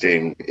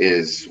interesting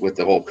is with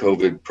the whole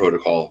COVID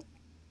protocol,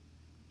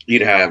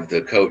 you'd have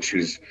the coach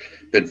who's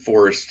been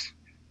forced,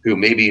 who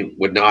maybe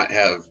would not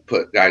have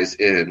put guys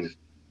in,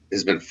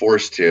 has been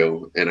forced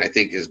to, and I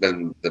think has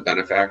been the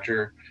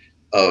benefactor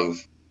of,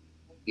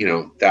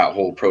 that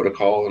whole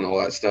protocol and all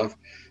that stuff,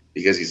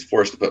 because he's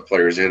forced to put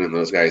players in and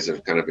those guys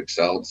have kind of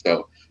excelled.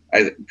 So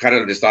I kind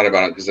of just thought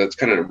about it because that's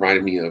kind of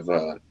reminded me of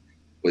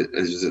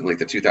this is like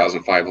the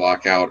 2005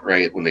 lockout,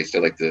 right? When they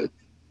said like the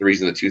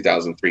reason the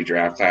 2003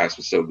 draft class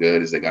was so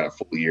good is they got a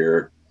full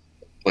year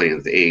playing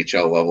at the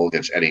AHL level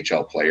against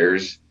NHL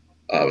players.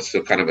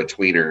 So kind of a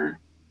tweener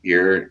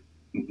year.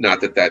 Not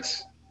that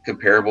that's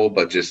comparable,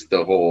 but just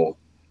the whole,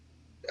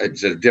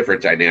 it's a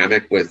different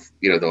dynamic with,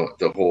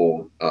 the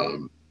whole,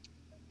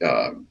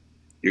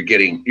 you're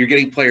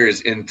getting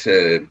players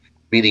into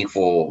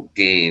meaningful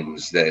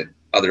games that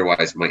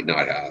otherwise might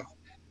not have.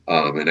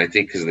 And I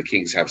think because the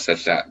Kings have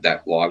such that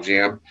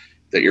logjam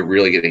that you're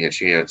really getting a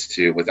chance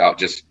to, without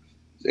just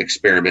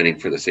experimenting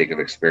for the sake of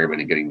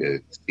experimenting, getting to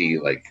see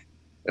like,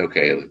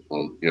 okay,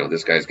 well,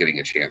 this guy's getting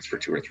a chance for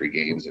 2 or 3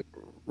 games. And,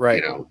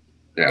 Right.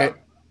 Yeah.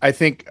 I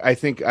think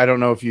I don't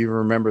know if you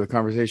remember the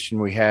conversation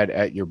we had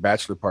at your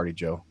bachelor party,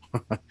 Joe.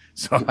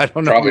 So I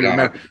don't know. Probably if you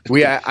not.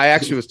 remember. I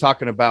actually was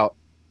talking about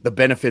the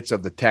benefits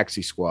of the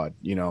taxi squad,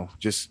 Yeah.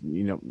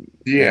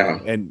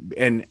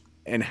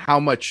 and how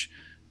much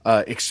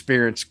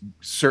experience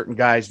certain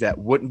guys that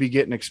wouldn't be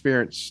getting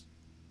experience,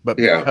 but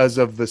because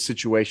of the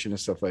situation and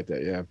stuff like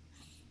that. Yeah.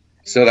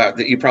 So that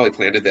you probably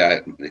planted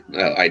that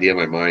idea in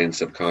my mind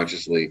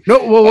subconsciously.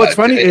 No, well, what's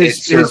funny it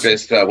is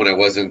surfaced when I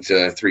wasn't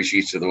 3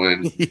 sheets to the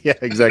wind. yeah,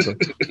 exactly.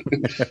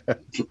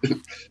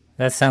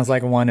 That sounds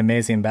like one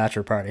amazing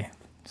bachelor party.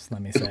 Just let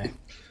me say.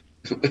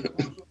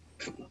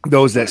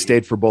 Those that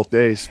stayed for both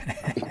days.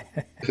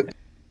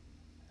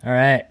 All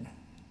right.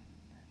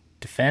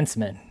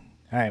 Defenseman.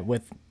 All right.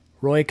 With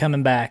Roy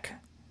coming back,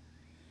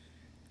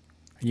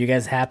 are you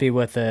guys happy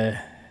with the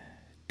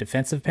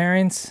defensive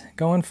pairings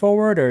going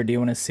forward, or do you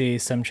want to see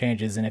some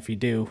changes? And if you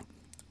do,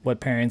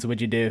 what pairings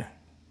would you do?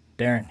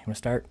 Darren, you want to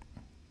start?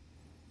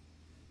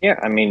 Yeah,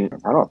 I mean,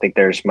 I don't think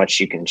there's much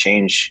you can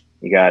change.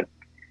 You got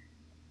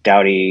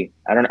Doughty.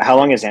 I don't know. How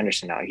long is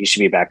Anderson out? He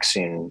should be back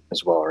soon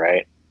as well,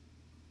 right?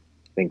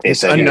 I think they It's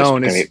said he was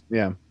unknown. gonna be-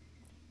 Yeah.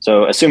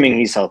 So assuming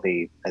he's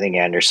healthy, I think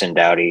Anderson,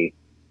 Doughty,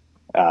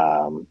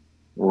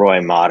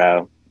 Roy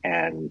Motto,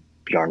 and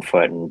Bjorn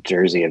Foote and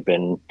Jersey have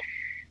been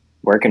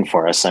working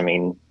for us. I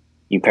mean,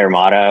 you pair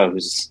Motto,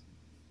 who's,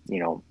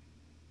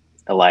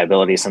 a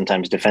liability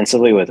sometimes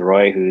defensively, with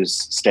Roy, who's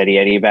steady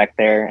Eddie back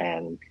there.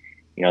 And,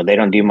 they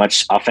don't do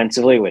much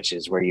offensively, which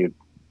is where you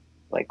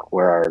like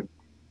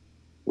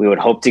we would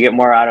hope to get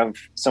more out of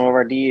some of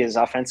our D is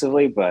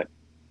offensively, but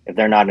if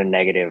they're not a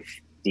negative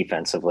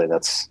defensively,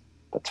 that's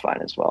fine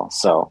as well.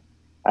 So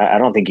I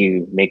don't think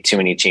you make too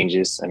many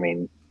changes. I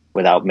mean,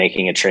 without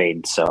making a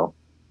trade. So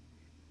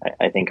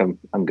I think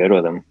I'm good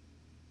with them.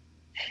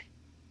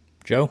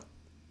 Joe?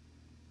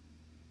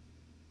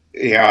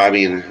 Yeah, I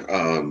mean,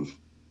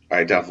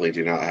 I definitely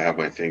do not have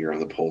my finger on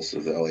the pulse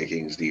of the LA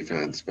Kings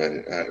defense, but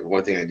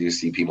one thing I do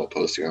see people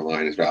posting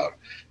online is about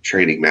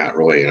trading Matt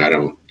Roy, and I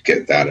don't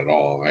get that at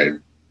all. I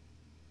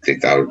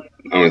think I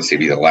wouldn't say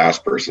be the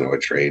last person I would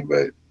trade,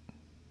 but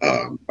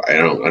I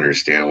don't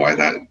understand why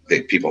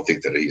people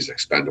think that he's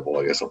expendable.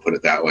 I guess I'll put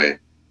it that way.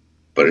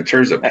 But in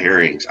terms of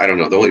pairings, I don't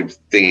know. The only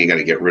thing you got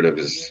to get rid of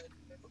is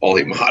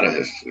Olli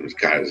Mata. This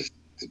guy is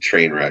a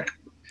train wreck.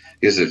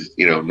 He's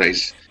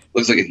nice.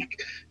 Looks like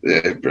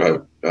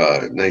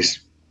a nice,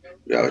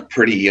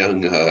 pretty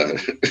young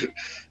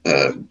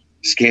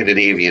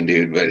Scandinavian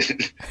dude, but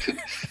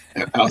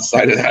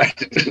outside of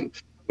that,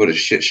 what a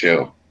shit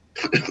show.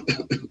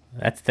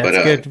 That's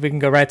good. We can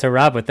go right to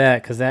Rob with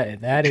that because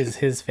that is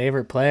his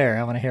favorite player.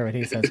 I want to hear what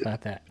he says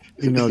about that.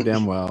 You know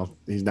damn well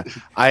he's not.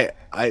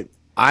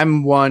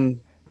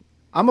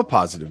 I'm a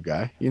positive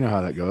guy. You know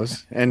how that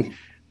goes. And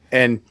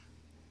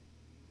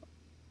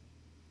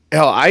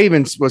hell, I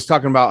even was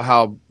talking about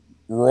how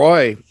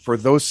Roy, for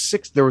those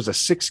there was a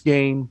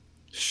 6-game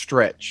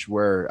stretch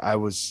where I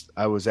was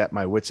at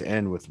my wit's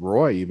end with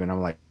Roy. Even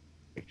I'm like,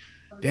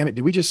 damn it,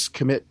 did we just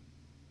commit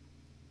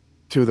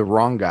to the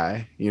wrong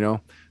guy?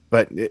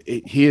 But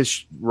he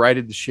has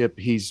righted the ship.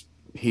 He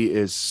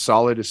is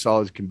solid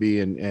as can be,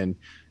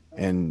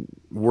 and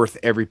worth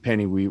every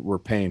penny we're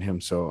paying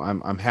him. So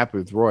I'm happy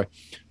with Roy.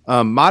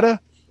 Mata,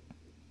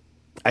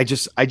 I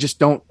just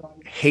don't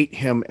hate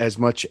him as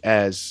much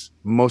as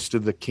most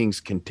of the Kings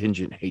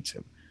contingent hates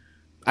him.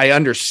 I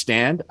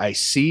understand. I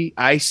see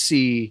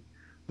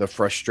the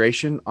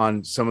frustration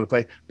on some of the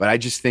play, but I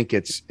just think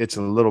it's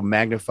a little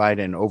magnified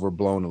and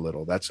overblown a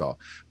little. That's all.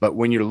 But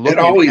when you're looking, it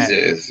always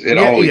is.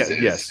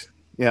 Yes.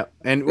 Yeah.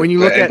 And when you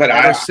look at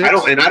I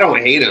don't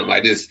hate him.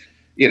 I just,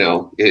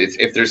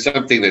 if there's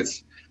something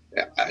that's,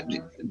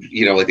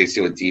 like they say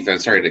with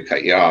defense, sorry to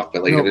cut you off,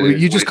 but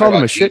you just called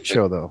him a shit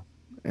show though.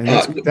 And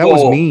that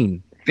was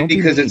mean.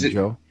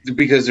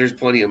 Because there's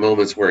plenty of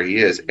moments where he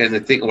is. And the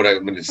thing, what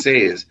I'm going to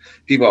say is,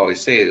 people always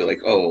say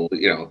like, oh,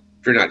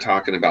 if you're not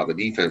talking about the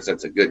defense,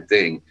 that's a good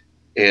thing.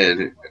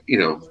 And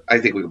I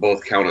think we can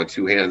both count on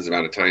two hands the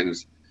amount of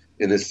times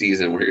in this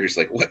season where you're just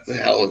like, what the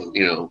hell,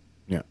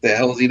 the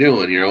hell is he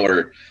doing?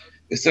 Or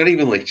it's not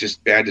even like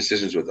just bad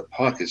decisions with the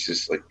puck. It's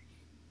just like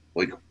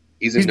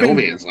he's in no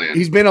man's land.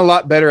 He's been a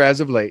lot better as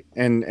of late,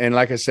 and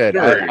like I said,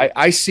 sure.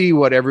 I see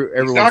what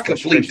everyone's. He's not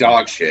complete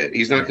dog shit.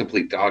 He's not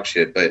complete dog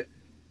shit, but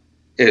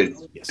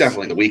it's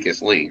definitely the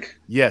weakest link.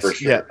 Yes. For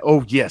sure. Yeah.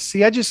 Oh, yes.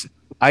 See, I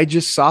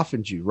just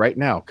softened you right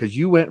now because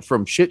you went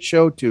from shit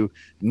show to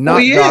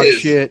not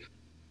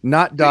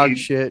dog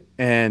shit,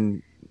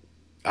 and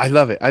I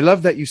love it. I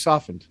love that you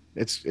softened.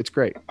 It's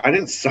great. I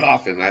didn't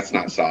soften. That's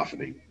not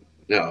softening.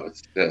 No,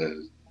 it's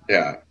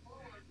yeah.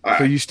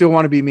 So you still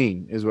want to be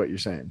mean, is what you're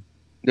saying?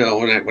 No,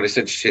 when I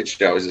said shit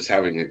show, I was just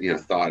having a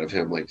thought of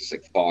him just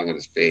falling on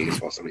his face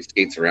while somebody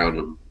skates around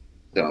him.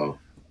 So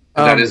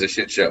that is a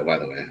shit show, by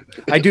the way.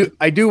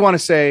 I do want to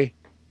say,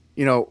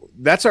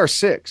 that's our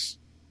 6.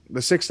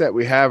 The 6 that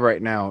we have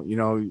right now.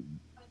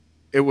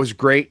 It was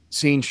great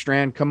seeing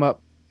Strand come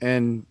up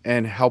and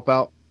help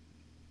out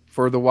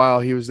for the while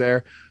he was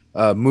there.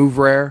 Move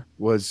Rare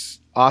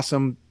was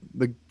awesome.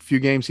 The few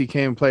games he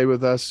came and played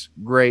with us,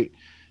 great.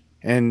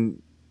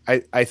 And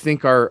I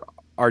think our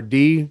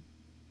D,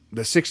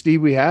 the 6D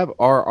we have,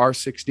 are our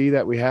 6D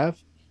that we have.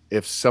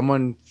 If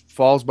someone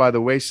falls by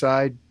the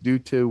wayside due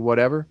to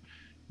whatever,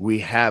 we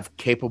have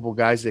capable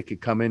guys that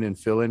could come in and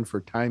fill in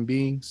for time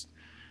beings.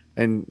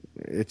 And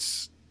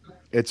it's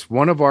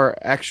one of our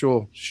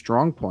actual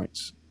strong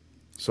points.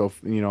 So,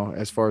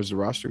 as far as the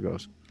roster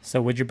goes.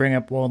 So would you bring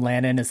up Will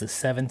Landon as the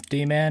 7th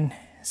D-man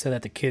so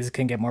that the kids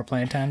can get more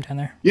playing time down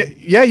there?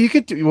 Yeah, you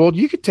could. Well,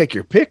 you could take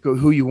your pick of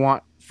who you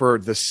want for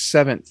the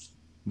 7th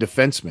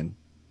defenseman.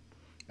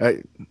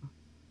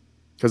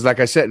 Because like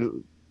I said,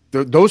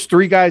 those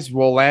 3 guys,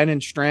 Will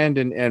Landon, Strand,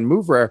 and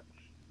Mover,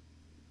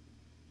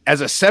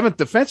 as a 7th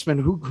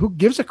defenseman, who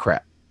gives a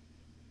crap?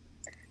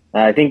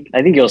 I think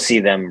you'll see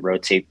them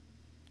rotate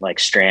like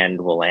Strand,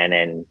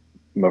 Wolanin,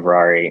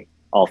 Mavrari,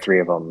 all 3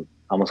 of them.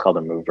 I almost called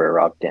him Mover,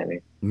 Rob, damn me.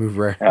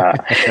 Mover.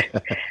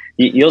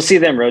 You'll see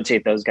them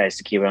rotate those guys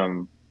to keep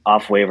them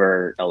off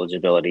waiver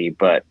eligibility,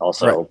 but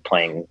also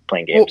playing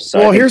games.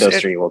 So I think those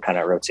 3 will kind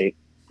of rotate.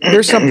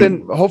 There's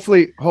something.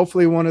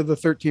 Hopefully, one of the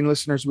 13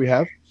 listeners we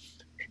have.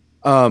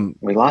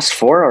 We lost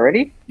 4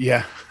 already.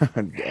 Yeah,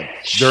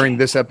 during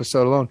this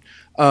episode alone.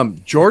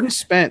 Jordan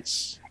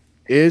Spence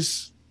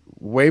is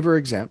waiver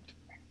exempt,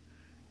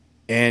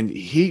 and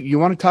you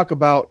want to talk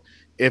about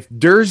if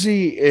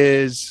Dursey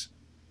is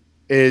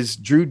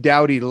Drew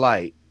Doughty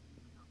light.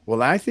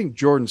 Well, I think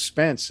Jordan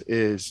Spence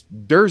is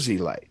Dursey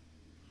light.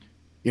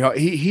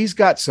 He's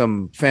got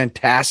some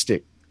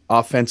fantastic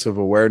offensive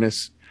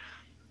awareness.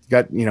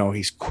 Got,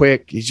 he's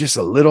quick. He's just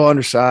a little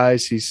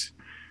undersized. He's,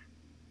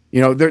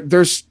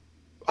 there's,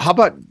 how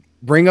about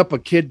bring up a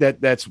kid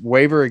that's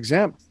waiver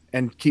exempt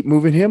and keep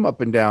moving him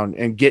up and down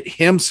and get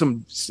him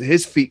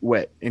his feet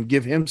wet and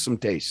give him some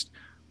taste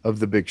of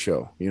the big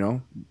show.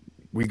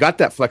 We got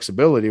that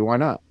flexibility. Why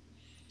not?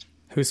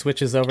 Who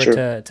switches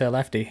over to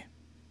lefty?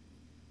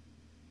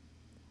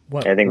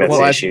 I think that's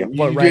the issue.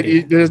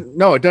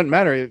 No, it doesn't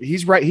matter.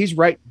 He's right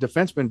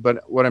defenseman.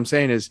 But what I'm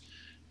saying is,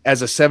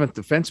 as a seventh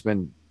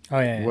defenseman,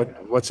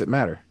 what's it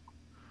matter?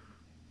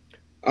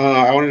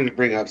 I wanted to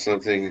bring up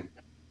something.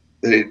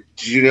 Did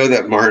you know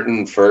that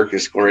Martin Ferk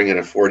is scoring at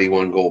a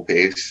 41-goal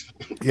pace?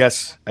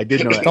 Yes, I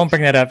did know that. Don't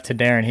bring that up to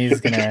Darren. He's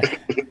gonna.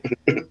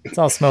 It's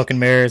all smoke and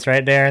mirrors,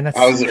 right, Darren?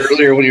 I was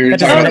earlier when you were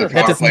talking about the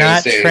that does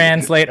not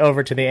translate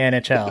over to the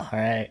NHL. All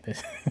right.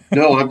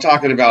 No, I'm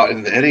talking about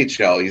in the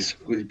NHL.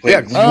 He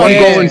played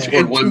goal in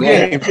 2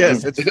 games.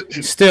 Yes,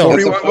 it's still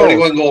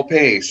 41-goal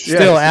pace.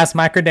 Still, ask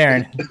Mike or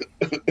Darren.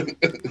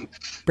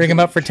 Bring him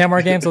up for 10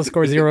 more games. He'll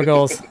score 0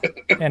 goals,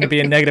 and it'd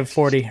be a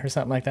 -40 or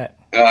something like that.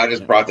 I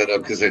just brought that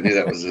up because I knew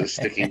that was a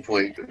sticking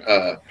point.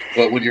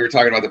 But when you were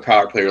talking about the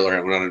power play earlier,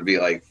 I wanted to be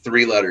like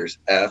 3 letters: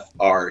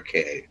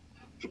 FRK.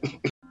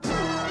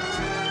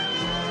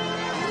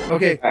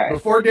 Okay,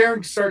 before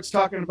Darren starts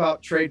talking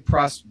about trade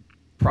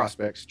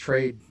prospects,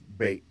 trade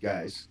bait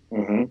guys,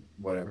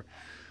 whatever,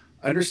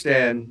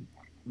 understand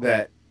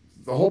that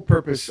the whole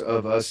purpose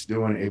of us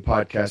doing a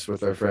podcast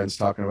with our friends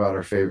talking about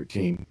our favorite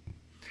team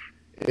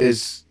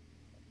is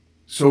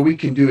so we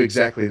can do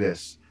exactly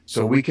this.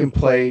 So we can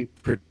play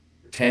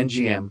pretend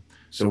GM,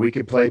 so we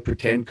can play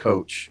pretend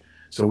coach,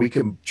 so we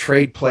can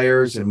trade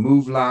players and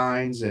move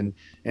lines and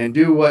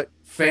do what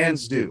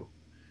fans do.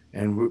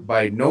 And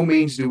by no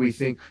means do we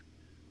think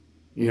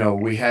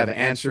we have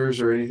answers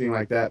or anything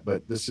like that,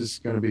 but this is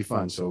going to be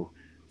fun. So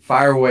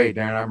fire away,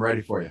 Darren. I'm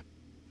ready for you.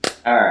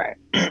 All right.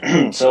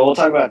 So we'll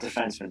talk about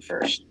defensemen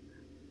first.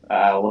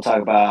 We'll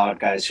talk about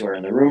guys who are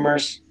in the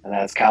rumors, and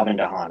that's Calvin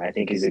DeHaan. I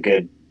think he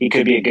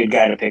could be a good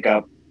guy to pick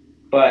up,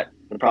 but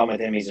the problem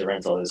with him, he's a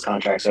rental. His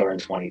contract's over in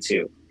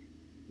 22.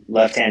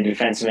 Left-hand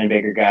defenseman,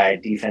 bigger guy,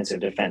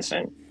 defensive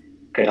defenseman.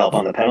 Could help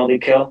on the penalty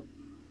kill.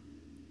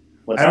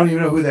 I don't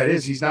even know who that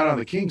is. He's not on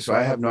the Kings, so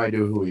I have no idea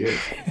who he is.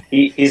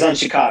 He's on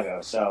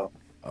Chicago, so.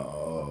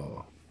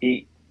 Oh.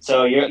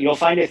 So you'll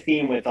find a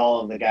theme with all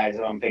of the guys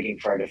that I'm picking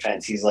for our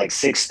defense. He's like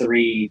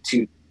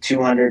 6'3",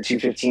 200,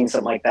 215,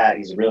 something like that.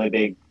 He's a really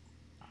big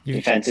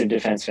defensive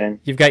defenseman.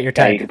 You've got your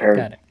type.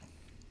 Got it.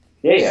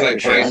 Yeah.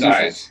 It's like my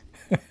size.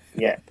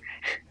 Yeah.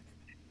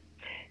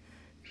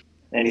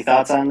 Any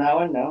thoughts on that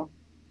one? No?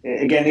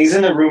 Again, he's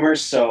in the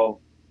rumors,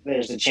 so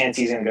there's a chance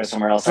he's going to go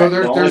somewhere else. So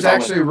there's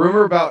actually a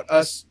rumor about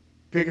us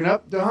picking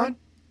up DeHaan?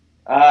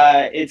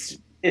 It's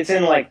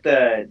in like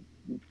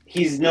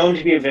he's known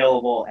to be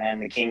available,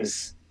 and the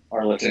Kings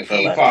are looking for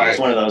a lefty. It's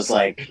one of those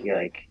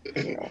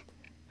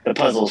the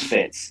puzzle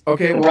fits.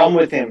 Okay. The problem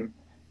with him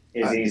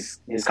is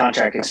his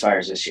contract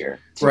expires this year.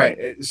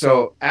 Right.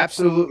 So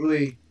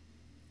absolutely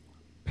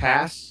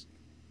pass.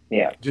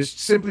 Yeah. Just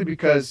simply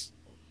because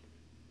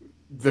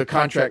the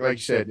contract, like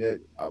you said,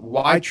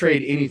 why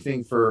trade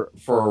anything for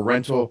a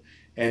rental?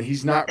 And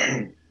he's not.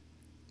 I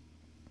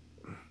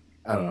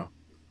don't know.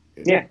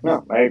 Yeah.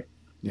 No.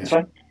 It's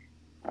fine.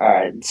 All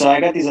right, so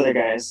I got these other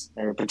guys.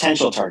 They're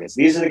potential targets.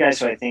 These are the guys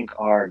who I think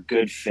are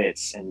good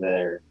fits in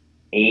their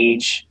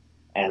age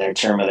and their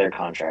term of their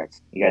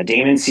contract. You got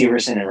Damon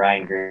Severson and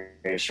Ryan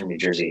Graves from New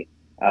Jersey.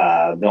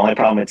 The only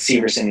problem with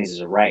Severson is he's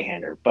a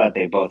right-hander, but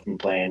they've both been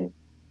playing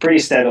pretty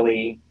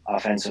steadily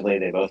offensively.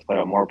 They both put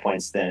up more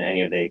points than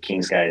any of the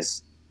Kings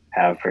guys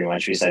have, pretty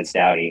much, besides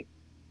Doughty.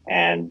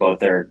 And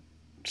both are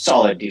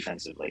solid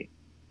defensively.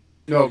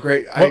 No,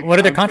 great. What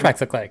do their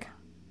contracts look like?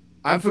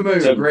 I'm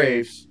familiar with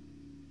Graves.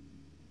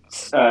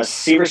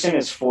 Severson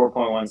is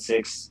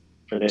 4.16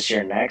 for this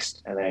year and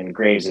next, and then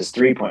Graves is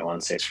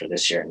 3.16 for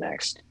this year and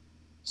next.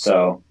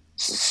 So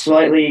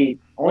slightly,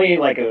 only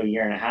like a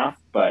year and a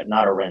half, but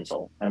not a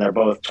rental. And they're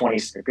both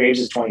 20. Graves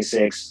is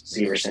 26.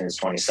 Severson is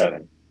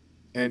 27.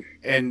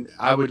 And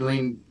I would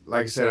lean,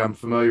 like I said, I'm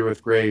familiar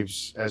with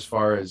Graves as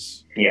far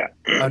as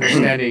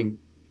understanding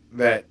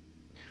that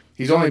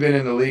he's only been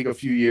in the league a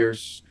few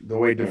years, the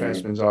way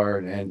defensemen are,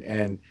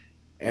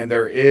 and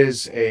there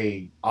is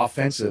a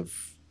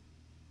offensive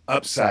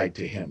upside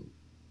to him.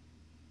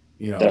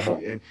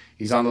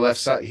 He's on the left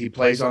side. He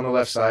plays on the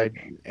left side,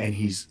 and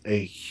he's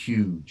a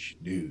huge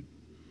dude.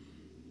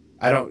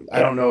 I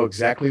don't know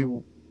exactly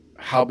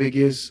how big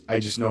he is. I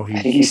just know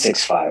I think he's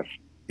 6'5".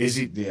 Is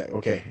he? Yeah.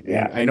 Okay.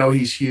 Yeah. And I know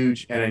he's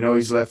huge, and I know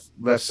he's left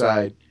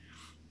side,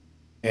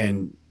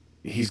 and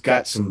he's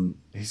got some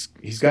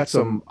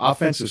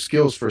offensive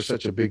skills for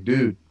such a big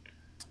dude.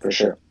 For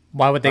sure.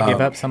 Why would they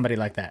give up somebody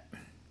like that?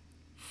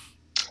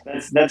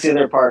 That's the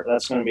other part.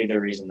 That's going to be the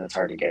reason that's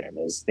hard to get him,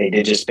 is they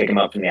did just pick him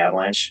up from the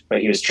Avalanche,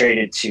 but he was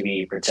traded to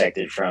be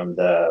protected from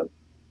the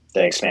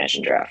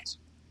expansion draft.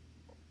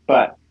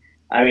 But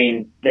I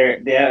mean,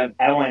 the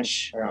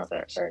Avalanche, or not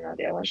the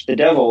Avalanche. The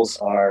Devils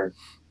are,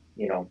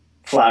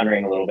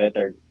 floundering a little bit.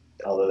 They're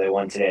although they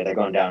won today, they're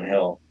going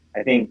downhill.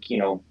 I think,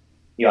 you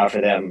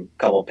offer them a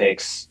couple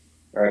picks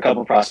or a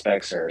couple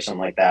prospects or something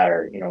like that,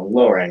 or,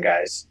 lower end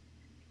guys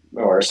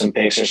or some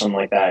picks or something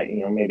like that,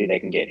 maybe they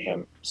can get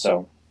him.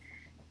 So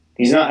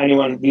these aren't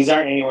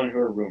anyone who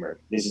are rumored.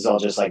 This is all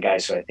just like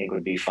guys who I think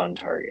would be fun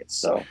targets.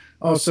 So.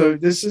 Oh, so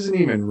this isn't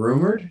even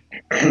rumored?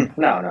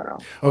 No.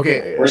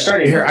 Okay, we're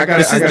starting here. I got.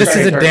 This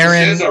is a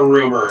Darren. This is a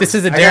rumor. This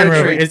is a Darren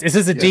rumor. Is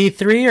this a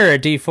D3 or a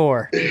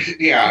D4?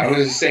 Yeah, I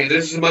was saying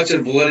there's as much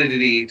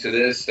validity to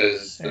this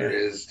as there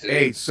is to.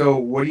 Hey, so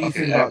what do you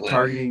think about Edelin.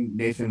 Targeting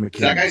Nathan McKinnon?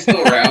 Is that guy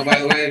still around, by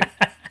the way?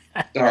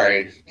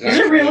 Sorry. These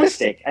are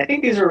realistic. I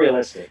think these are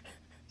realistic,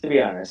 to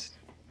be honest.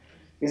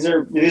 These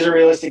are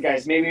realistic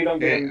guys. Maybe you don't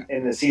get them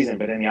in the season,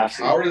 but in the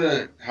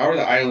offseason. How are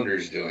the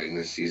Islanders doing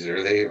this season?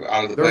 Are they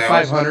out of the They're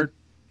playoffs? 500.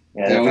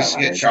 Yeah, we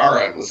should get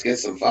Chara. Let's get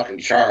some fucking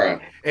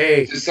Chara.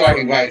 Hey, just so I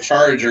can buy a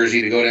Chara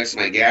jersey to go next to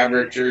my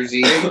Gabrick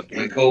jersey,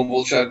 my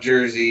Kovalchuk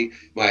jersey,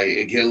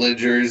 my Gillen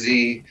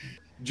jersey.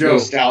 Joe.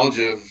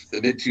 Nostalgia of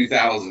the mid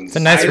 2000s. It's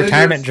a nice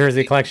retirement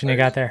jersey collection you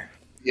got there.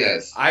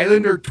 Yes.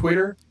 Islander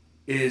Twitter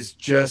is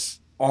just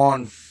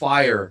on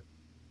fire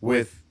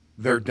with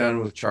they're done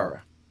with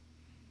Chara.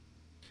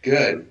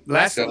 Good.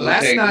 Last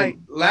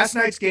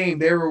night's game,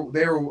 they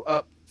were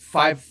up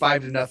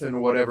 5-0 or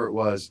whatever it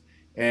was,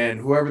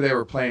 and whoever they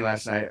were playing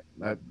last night,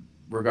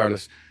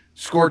 regardless,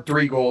 scored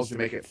 3 goals to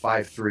make it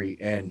 5-3,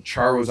 and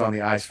Chara was on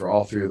the ice for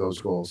all 3 of those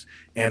goals,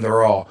 and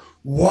they're all,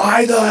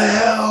 why the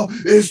hell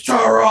is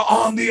Chara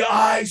on the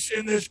ice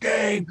in this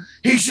game?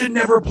 He should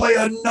never play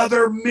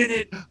another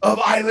minute of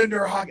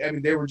Islander hockey. I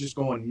mean, they were just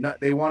going nuts.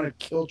 They want to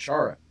kill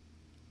Chara.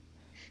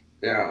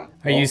 Yeah.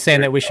 Are you saying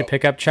that we should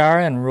pick up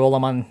Chara and roll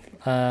him on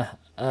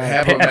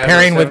Have him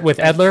pairing at with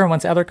Edler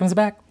once Edler comes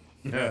back?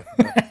 Yeah.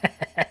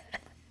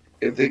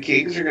 If the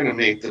Kings are going to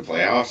make the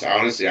playoffs,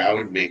 honestly, I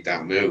would make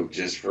that move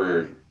just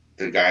for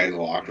the guy in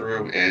the locker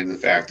room and the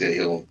fact that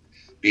he'll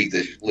beat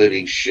the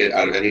living shit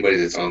out of anybody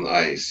that's on the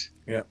ice.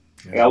 Yeah.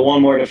 I got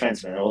one more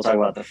defenseman, and we'll talk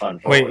about the fun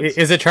forwards. Wait,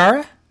 is it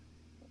Chara?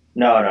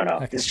 No.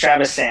 Okay. It's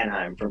Travis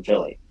Sanheim from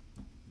Philly.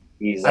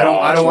 He's I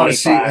don't want to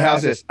see. 25.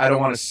 How's this? I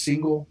don't want a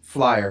single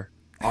flyer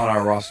on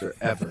our roster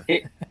ever.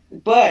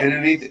 But And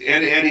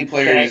any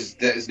player is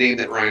name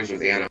that rhymes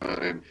with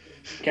Anaheim.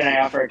 can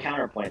I offer a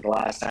counterpoint? The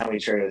last time we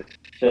traded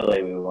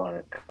Philly, we won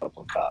a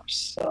couple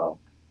cups. So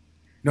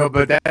No,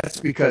 but that's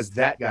because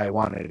that guy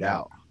wanted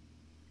out.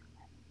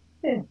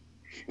 I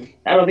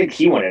don't think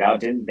he wanted out.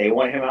 Didn't they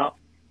want him out?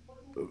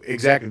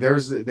 Exactly.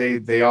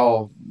 They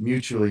all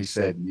mutually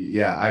said,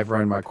 "Yeah, I've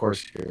run my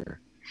course here,"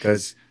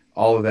 because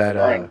all of that.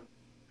 Right.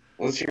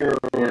 Let's hear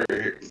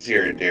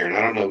it, Darren.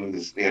 I don't know who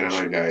this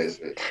Anaheim guy is,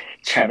 but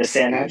Travis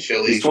Sanheim.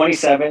 He's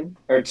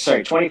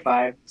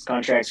 25. His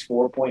contract's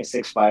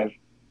 4.65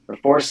 or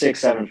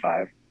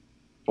 4.675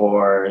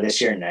 for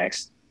this year and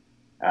next.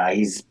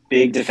 He's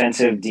big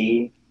defensive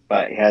D,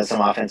 but he has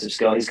some offensive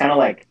skill. He's kind of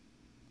like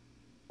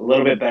a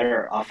little bit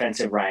better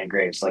offensive Ryan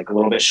Graves, like a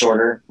little bit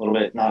shorter, a little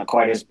bit not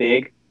quite as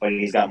big, but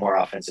he's got more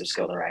offensive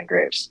skill than Ryan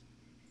Graves.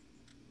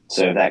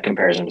 So that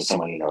compares him to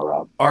someone you know,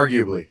 Rob.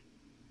 Arguably.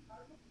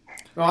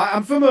 No,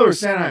 I'm familiar with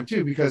Sanheim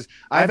too because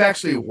I've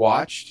actually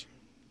watched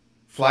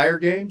Flyer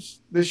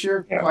games this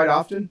year quite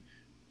often,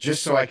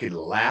 just so I could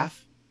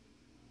laugh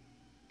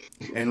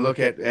and look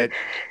at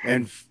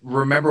and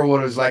remember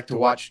what it was like to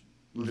watch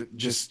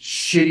just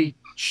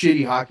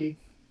shitty hockey.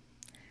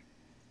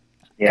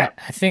 Yeah,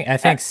 I think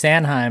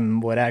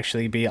Sanheim would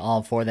actually be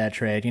all for that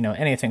trade.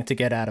 Anything to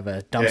get out of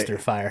a dumpster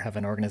fire of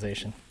an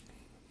organization.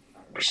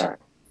 100%.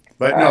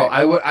 But no,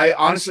 I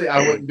honestly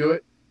wouldn't do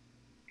it.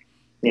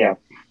 Yeah.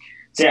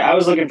 So I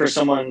was looking for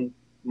someone.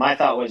 My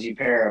thought was you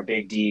pair a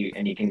big D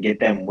and you can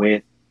get them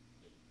with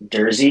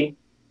Dursey,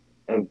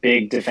 a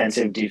big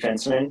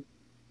defenseman,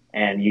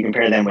 and you can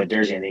pair them with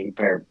Dursey, and then you can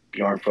pair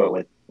Bjornfoot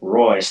with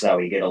Roy, so that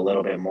way you get a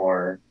little bit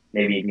more.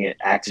 Maybe you can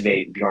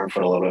activate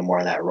Bjornfoot a little bit more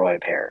in that Roy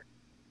pair.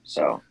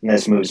 So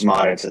this moves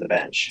Mata to the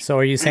bench. So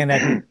are you saying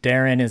that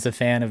Darren is a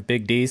fan of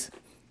big Ds?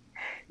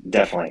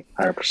 Definitely,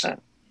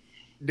 100%.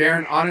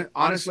 Darren,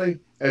 honestly,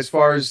 as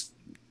far as,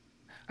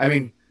 I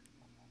mean,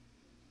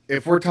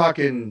 if we're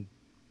talking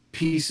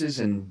pieces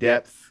and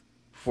depth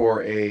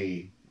for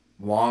a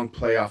long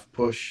playoff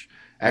push,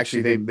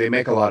 actually they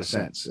make a lot of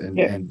sense.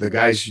 And the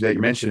guys that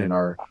you're mentioning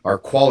are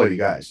quality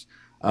guys.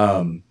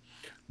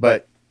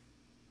 But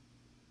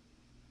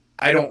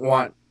I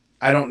want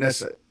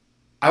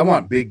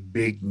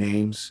big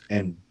names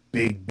and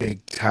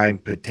big time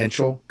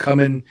potential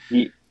coming.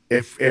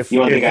 If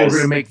we're going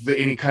to make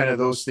any kind of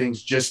those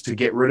things just to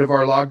get rid of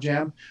our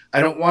logjam,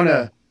 I don't want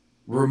to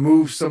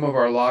remove some of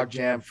our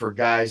logjam for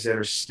guys that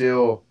are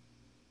still.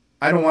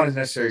 I don't want to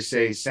necessarily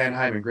say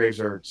Sanheim and Graves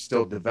are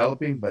still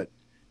developing, but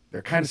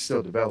they're kind of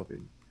still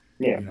developing.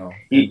 Yeah,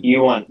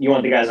 you want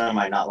the guys on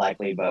my not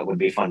likely but would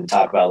be fun to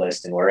talk about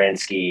list, and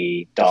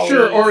Werenski,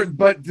 Dolly,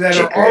 but that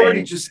are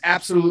already just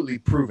absolutely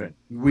proven.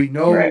 We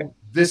know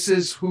this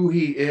is who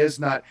he is.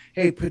 Not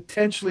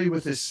potentially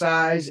with his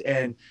size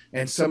and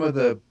some of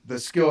the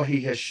skill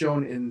he has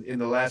shown in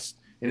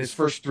his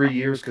first 3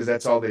 years, because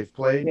that's all they've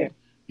played.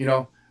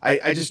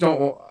 I just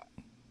don't.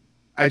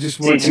 I just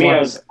See, wouldn't to me,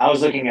 want. I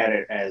was looking at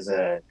it as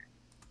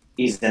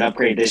he's an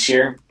upgrade this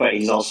year, but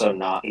he's also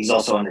not. He's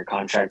also under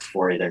contract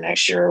for either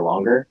next year or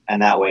longer,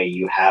 and that way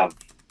you have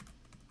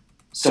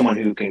someone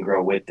who can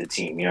grow with the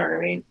team. You know what I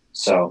mean?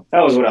 So that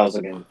was what I was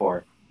looking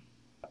for.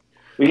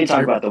 We can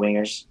talk about the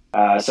wingers.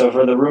 So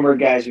for the rumored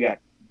guys, we got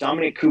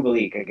Dominic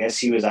Kubalik. I guess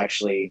he was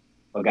actually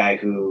a guy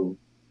who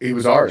He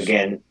was ours.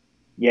 again,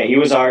 yeah, he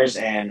was ours,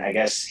 and I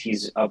guess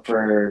he's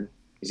gonna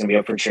be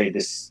up for trade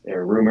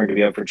or rumored to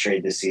be up for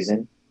trade this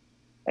season.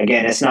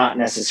 Again, it's not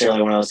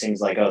necessarily one of those things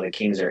like, oh, the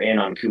Kings are in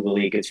on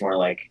Kubalik. It's more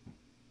like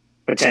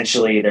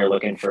potentially they're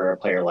looking for a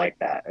player like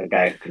that, a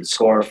guy who can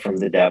score from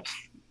the depth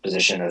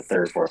position of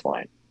third, fourth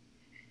line.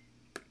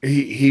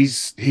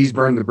 He's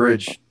burned the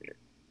bridge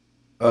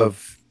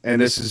of, and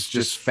this is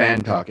just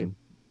fan talking.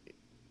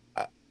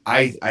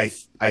 I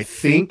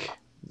think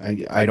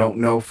I don't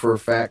know for a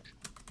fact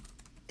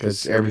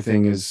because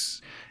everything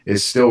is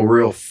still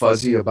real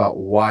fuzzy about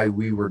why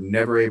we were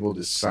never able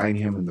to sign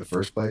him in the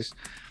first place.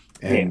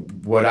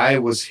 And what I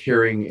was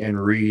hearing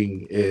and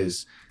reading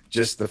is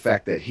just the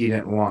fact that he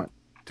didn't want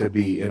to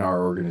be in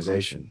our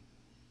organization.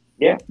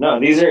 Yeah, no,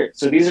 these are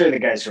the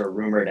guys who are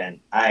rumored, and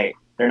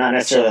they're not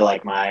necessarily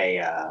like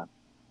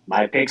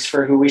my picks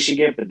for who we should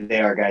get, but they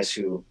are guys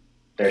who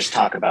there's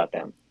talk about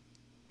them.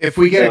 If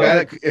we get a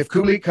guy if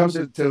Kubalik comes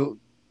to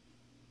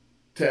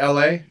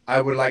LA,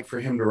 I would like for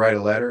him to write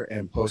a letter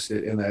and post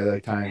it in the LA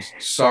Times.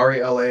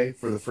 Sorry, LA,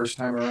 for the first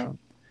time around,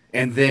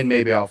 and then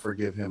maybe I'll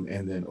forgive him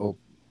and then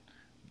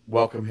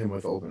welcome him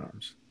with open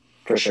arms.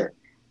 For sure.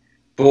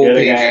 Full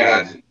page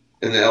ad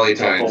in the LA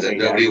Times that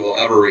nobody will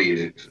ever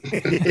read.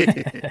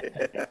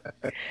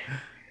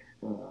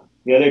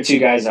 The other two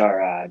guys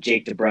are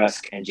Jake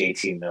DeBrusk and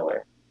JT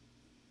Miller.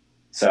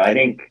 So I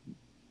think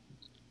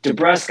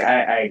DeBrusk,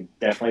 I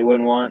definitely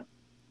wouldn't want.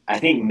 I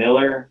think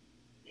Miller,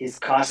 his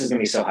cost is going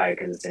to be so high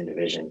because it's in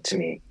division to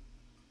me.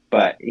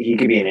 But he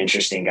could be an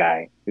interesting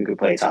guy who could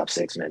play top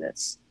 6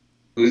 minutes.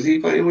 Who's he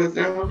playing with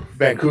now?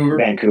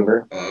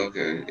 Vancouver. Oh,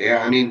 okay.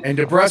 Yeah, I mean, and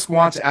DeBrusk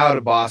wants out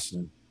of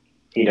Boston.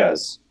 He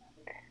does.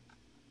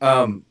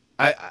 I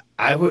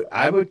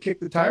would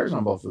kick the tires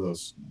on both of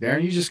those.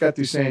 Darren, you just got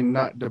through saying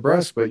not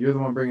DeBrusk, but you're the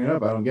one bringing it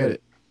up. I don't get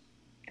it.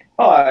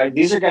 Oh,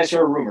 these are guys who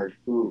are rumored,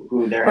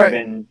 who there have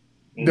been.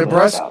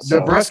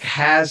 DeBrusk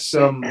has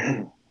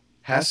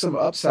some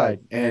upside,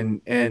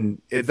 and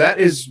if that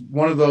is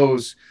one of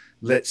those,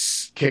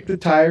 let's kick the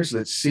tires.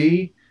 Let's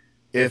see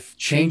if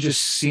change of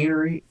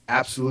scenery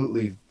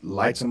absolutely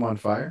lights him on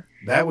fire.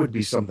 That would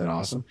be something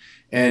awesome.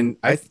 And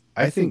I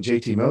think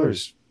JT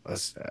Miller's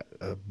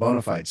a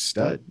bona fide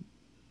stud.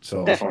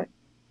 So definitely,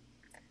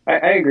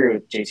 I agree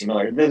with JT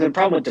Miller. The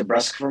problem with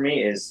DeBrusk for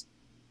me is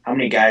how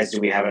many guys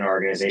do we have in our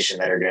organization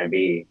that are going to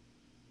be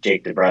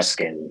Jake DeBrusk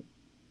in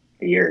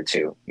a year or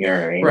two? You know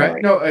what I mean? Right.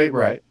 Like, No.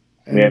 Right.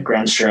 We have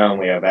Grundstrom,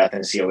 we have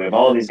Athanasio, we have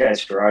all these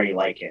guys who already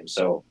like him.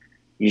 So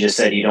you just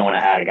said you don't want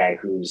to add a guy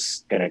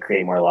who's going to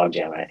create more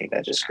logjam, and I think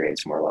that just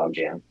creates more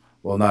logjam.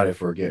 Well, not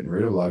if we're getting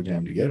rid of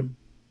logjam to get him.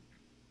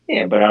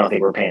 Yeah, but I don't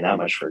think we're paying that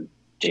much for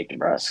Jake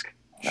DeBrusk.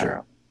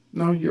 Sure.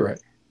 No, you're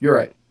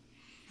right.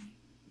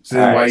 So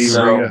then why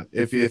even bring it up?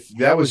 If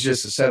that was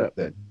just a setup,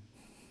 then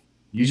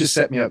you just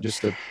set me up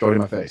just to throw it in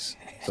my face.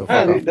 So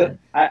I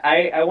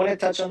want to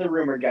touch on the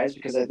rumored guys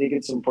because I think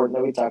it's important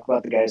that we talk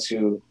about the guys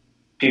who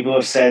people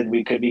have said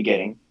we could be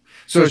getting.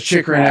 So is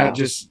Chychrun out?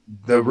 Just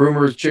the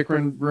rumors?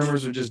 Chychrun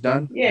rumors are just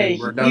done. Yeah,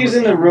 he's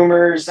in the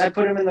rumors. I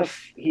put him in the.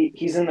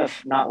 He's in the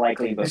not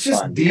likely but it's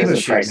just fun diva because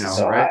the shit price now, is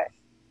so right? high.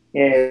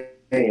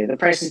 Yeah, the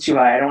price is too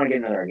high. I don't want to get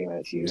another argument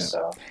with you. Yeah.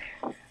 So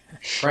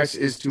price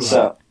is too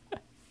high.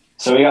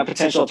 So we got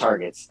potential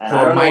targets. And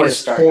for a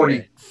minus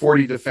 40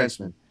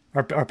 defenseman.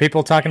 Are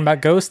people talking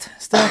about Ghost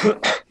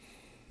still?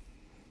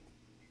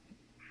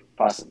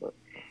 Possibly.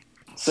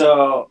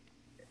 So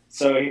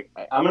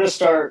I'm going to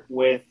start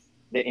with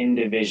the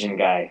in-division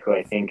guy who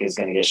I think is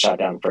going to get shot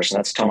down first, and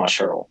that's Tomas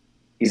Hertl.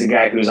 He's a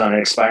guy who's on an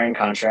expiring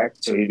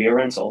contract, so he'd be a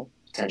rental,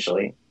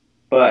 potentially.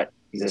 But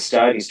he's a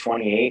stud. He's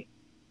 28.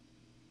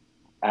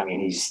 I mean,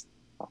 he's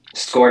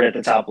scored at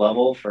the top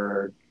level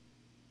for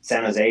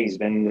San Jose. He's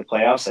been in the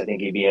playoffs. I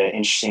think he'd be an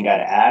interesting guy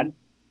to add.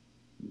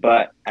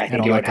 But I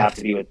think it would have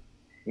to be with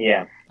 –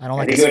 yeah. I don't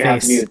like his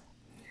face.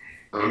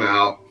 I'm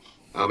out.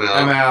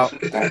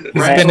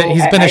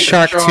 He's been a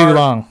shark too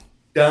long.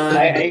 Done.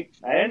 I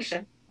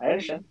understand.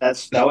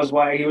 That was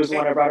why he was the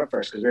one I brought up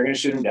first, because we were going to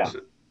shoot him down.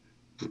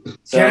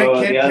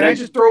 So can I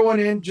just throw one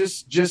in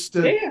just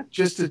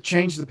to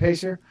change the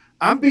pace here?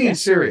 I'm being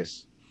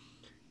serious.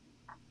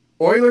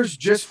 Oilers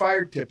just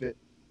fired Tippett.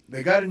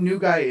 They got a new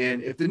guy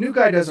in. If the new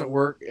guy doesn't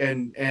work,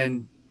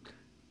 and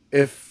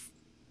if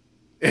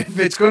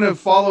it's going to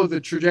follow the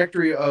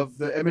trajectory of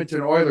the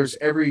Edmonton Oilers,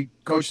 every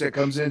coach that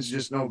comes in is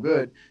just no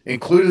good,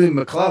 including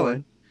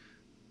McClellan.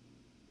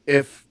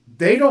 If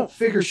they don't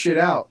figure shit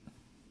out,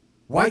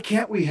 why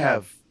can't we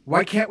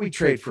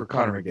trade for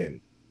Connor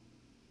McDavid?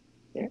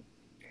 Yeah.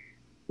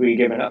 Who are you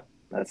giving up?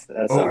 That's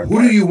the hard who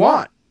part. Do you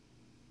want?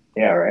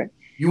 Yeah, right.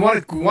 You want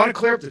to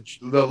clear up the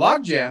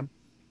logjam.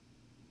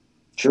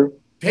 True.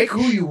 take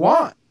who you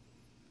want.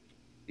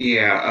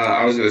 Yeah,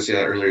 I was going to say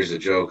that earlier as a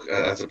joke.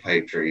 That's a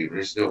pipe dream.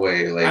 There's no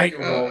way. Like,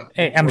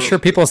 Hey, I'm sure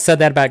people said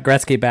that about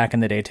Gretzky back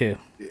in the day too.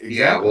 Exactly.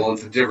 yeah, well,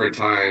 it's a different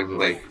time.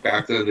 Like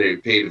back then, they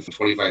paid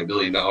 $25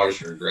 million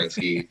for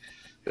Gretzky.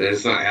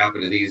 It's not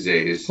happening these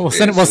days. We'll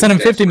send him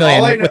 $50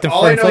 million with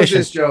all I know is inflation.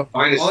 this, Joe.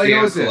 Find a All I know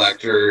stamp is this.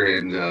 collector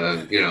and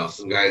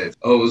some guy that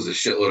owes a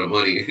shitload of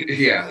money.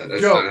 Yeah,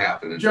 that's Joe, not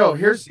happening. Joe,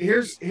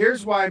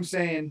 here's why I'm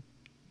saying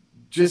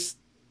just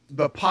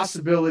the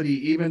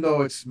possibility, even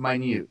though it's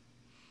minute,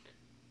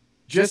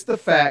 just the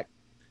fact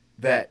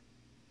that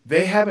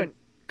they haven't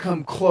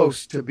come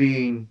close to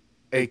being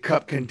a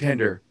cup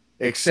contender,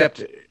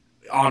 except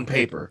on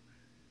paper.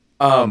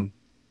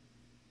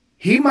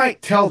 He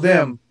might tell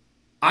them,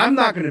 I'm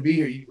not going to be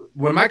here.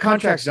 When my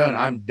contract's done,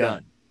 I'm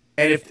done.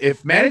 And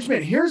if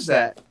management hears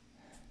that,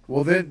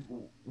 well, then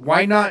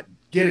why not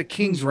get a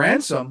king's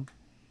ransom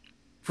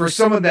for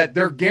someone that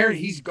they're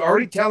guaranteed? He's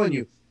already telling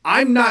you,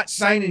 I'm not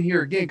signing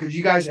here again because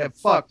you guys have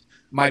fucked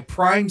my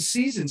prime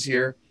seasons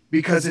here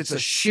because it's a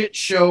shit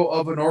show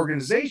of an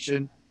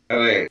organization.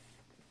 Okay.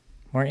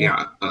 Weren't you?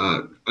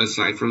 Yeah.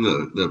 Aside from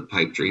the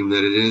pipe dream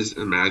that it is,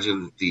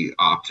 imagine the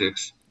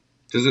optics.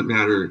 Doesn't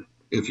matter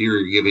if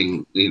you're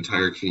giving the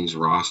entire Kings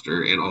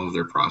roster and all of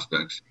their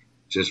prospects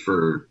just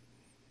for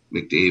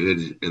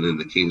McDavid, and then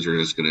the Kings are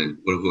just going to,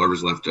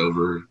 whoever's left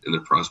over in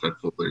their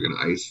prospect pool, they're going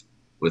to ice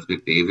with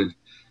McDavid.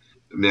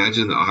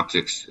 Imagine the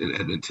optics in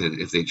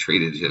Edmonton if they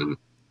traded him.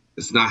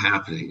 It's not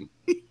happening.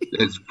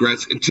 It's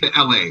Gretzky to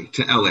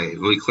LA. Let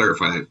me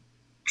clarify that.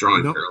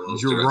 Drawing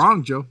parallels. You're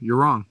wrong, Joe. You're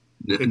wrong.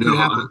 It could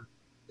happen.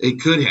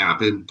 It could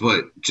happen,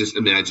 but just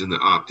imagine the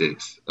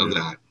optics of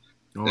that.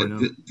 Oh, I know.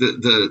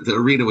 The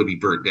arena would be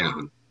burnt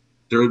down.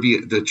 There would be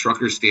the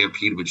trucker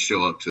stampede would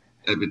show up to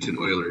Edmonton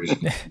Oilers.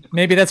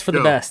 Maybe that's for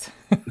the best.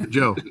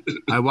 Joe,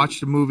 I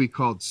watched a movie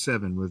called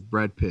Seven with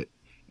Brad Pitt,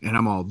 and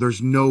I'm all,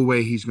 there's no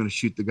way he's going to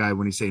shoot the guy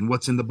when he's saying,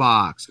 "What's in the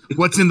box?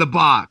 What's in the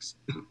box?"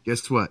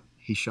 Guess what?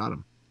 He shot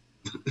him.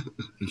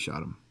 He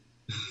shot him.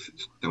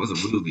 That was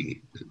a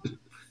movie.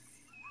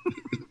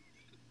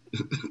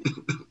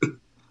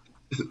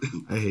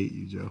 I hate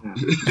you, Joe.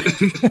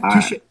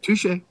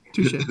 Touche.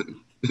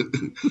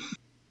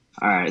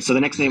 All right. So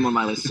the next name on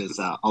my list is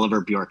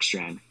Oliver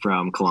Bjorkstrand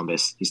from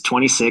Columbus. He's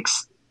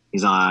 26.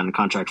 He's on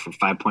contract for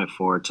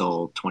 5.4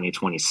 till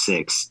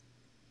 2026.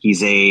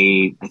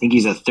 I think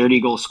he's a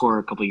 30-goal scorer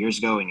a couple of years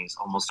ago, and he's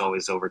almost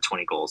always over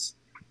 20 goals.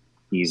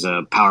 He's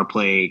a power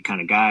play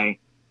kind of guy.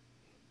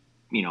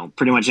 You know,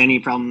 pretty much any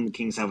problem the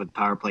Kings have with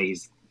power play,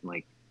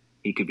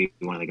 he could be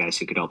one of the guys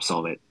who could help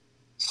solve it.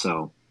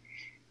 So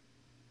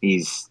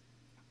he's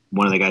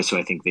one of the guys who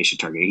I think they should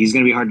target.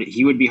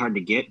 He would be hard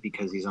to get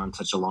because he's on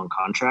such a long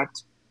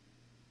contract.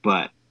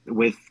 But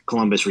with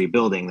Columbus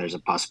rebuilding, there's a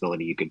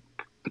possibility you could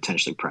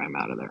potentially pry him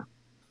out of there.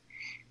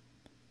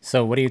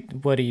 So what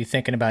are you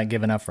thinking about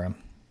giving up for him?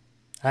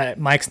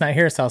 Mike's not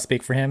here, so I'll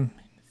speak for him.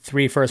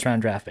 3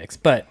 first-round draft picks.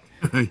 But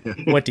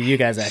what do you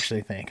guys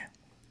actually think?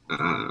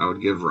 I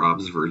would give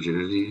Rob's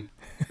virginity.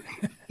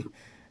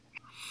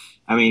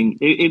 I mean,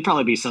 it'd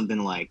probably be something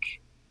like,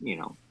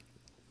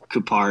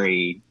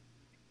 Kupari,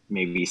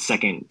 maybe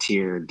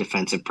second-tier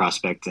defensive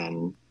prospect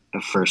and a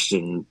first,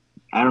 and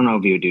I don't know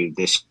if he would do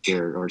this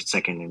year or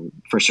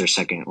first or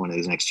second, one of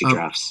these next 2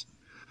 drafts.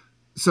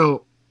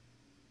 So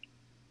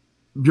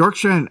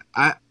Bjorkstrand,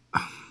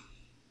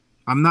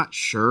 I'm not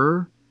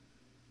sure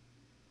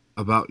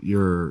about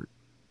you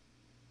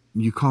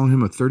calling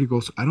him a 30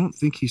 goals. I don't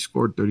think he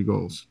scored 30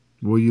 goals.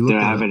 Will you look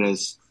that up?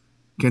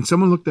 Can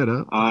someone look that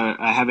up?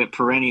 I have it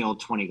perennial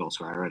 20 goal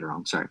scorer. I read it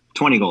wrong. Sorry.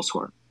 20 goal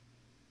scorer.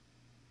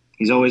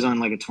 He's always on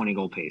like a 20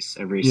 goal pace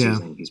every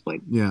season he's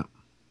played. Yeah.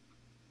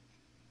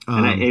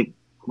 And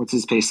what's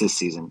his pace this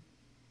season?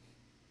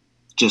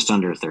 Just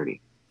under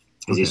 30.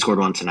 Because he scored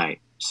one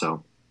tonight.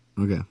 So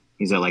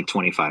he's at like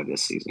 25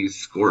 this season. He's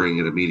scoring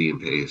at a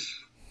medium pace.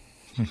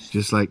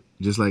 just like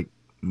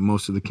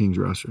most of the Kings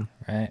roster.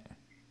 Right.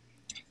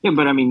 Yeah,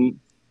 but I mean,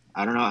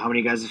 I don't know how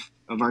many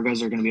of our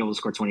guys are going to be able to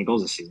score 20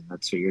 goals this season.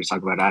 That's what you're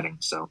talking about adding.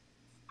 So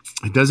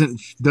it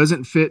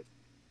doesn't fit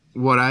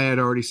what I had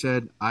already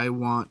said. I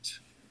want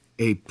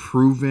a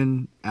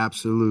proven,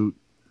 absolute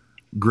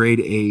grade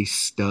A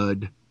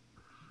stud.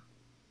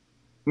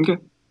 Okay.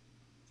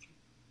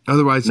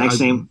 Otherwise,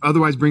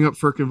 otherwise bring up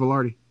Furkan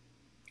Velarde.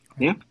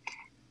 Yeah.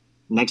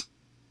 Next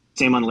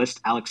name on the list,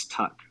 Alex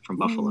Tuck from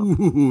Buffalo.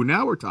 Ooh,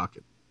 now we're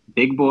talking.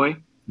 Big boy.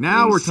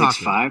 Now we're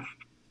talking. 6'5".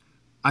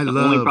 The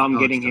only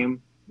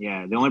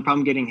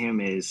problem getting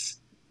him is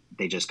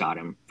they just got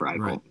him for Eichel.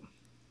 Right.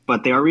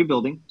 But they are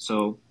rebuilding,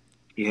 so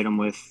you hit him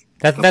with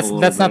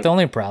that's not the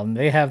only problem.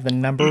 They have the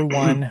number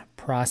 1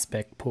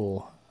 prospect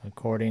pool,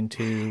 according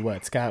to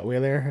Scott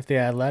Wheeler of The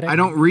Athletic. I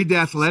don't read The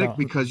Athletic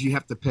because you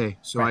have to pay,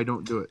 so right. I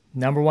don't do it.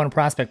 Number 1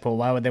 prospect pool.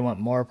 Why would they want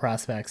more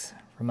prospects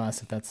from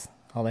us if that's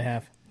all they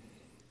have?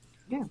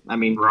 Yeah, I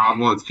mean, Rob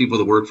wants people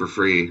to work for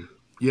free.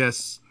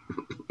 Yes.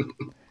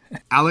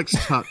 Alex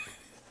Tuck,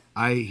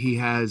 he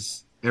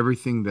has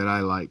everything that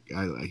I like.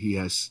 He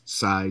has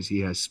size,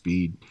 he has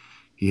speed,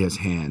 he has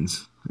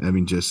hands. I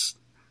mean,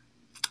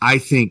 I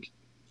think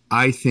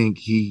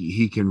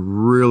he can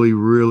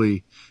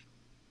really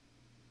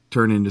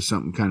turn into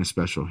something kind of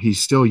special.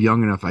 He's still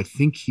young enough. I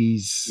think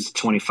he's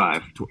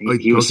 25.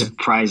 He was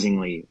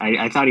surprisingly.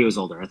 I thought he was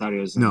older. I thought he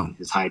was in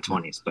his high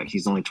 20s, but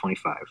he's only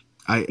 25.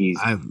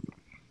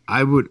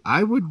 I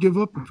would give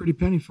up a pretty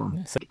penny for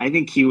him. I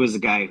think he was a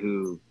guy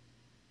who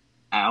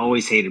I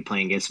always hated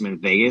playing against him in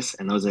Vegas,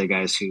 and those are the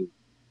guys who,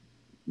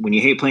 when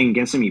you hate playing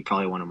against him, you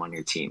probably want him on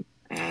your team.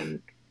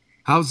 And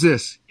how's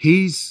this?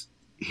 He's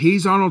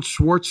Arnold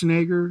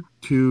Schwarzenegger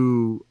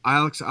to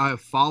Alex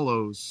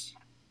follows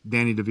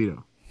Danny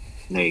DeVito.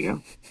 There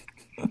you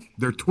go.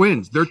 They're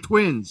twins. There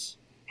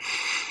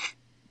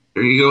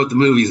you go with the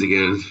movies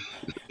again.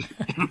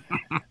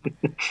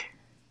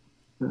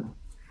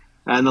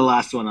 And the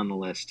last one on the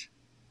list.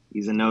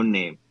 He's a known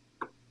name.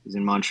 He's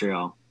in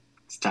Montreal.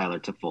 It's Tyler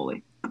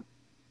Toffoli.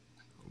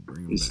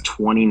 He's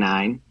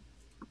 29.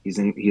 He's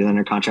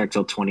under contract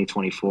till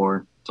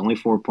 2024. It's only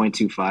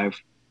 4.25.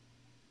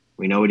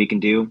 We know what he can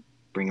do.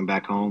 Bring him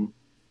back home.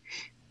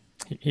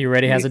 He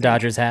already has a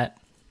Dodgers hat.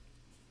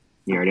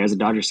 He already has a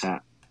Dodgers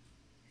hat.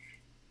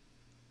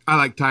 I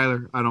like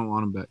Tyler. I don't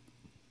want him back.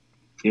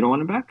 You don't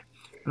want him back?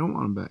 I don't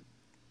want him back.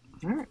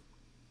 All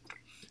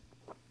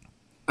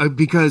right.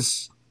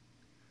 Because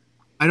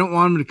I don't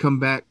want him to come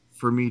back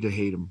for me to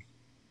hate him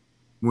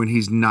when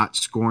he's not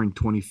scoring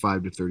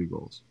 25 to 30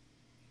 goals.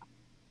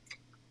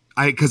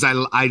 Because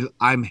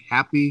I'm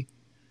happy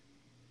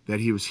that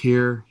he was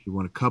here. He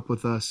won a cup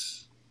with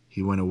us.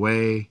 He went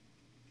away.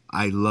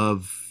 I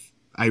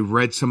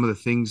read some of the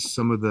things,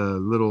 some of the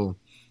little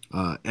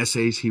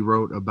essays he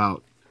wrote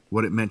about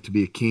what it meant to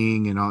be a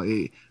king and all.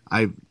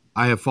 I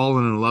have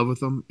fallen in love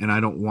with him, and I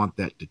don't want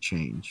that to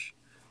change,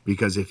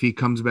 because if he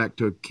comes back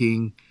to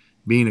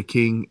being a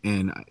king,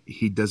 and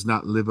he does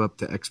not live up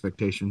to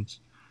expectations,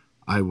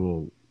 I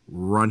will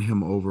run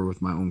him over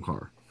with my own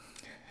car.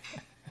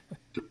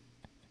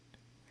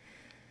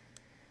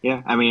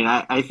 Yeah, I mean,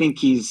 I think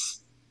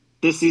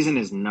this season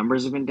his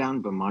numbers have been down,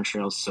 but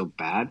Montreal's so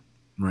bad.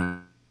 Right.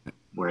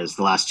 Whereas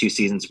the last two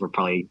seasons were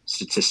probably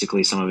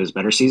statistically some of his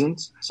better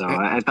seasons. So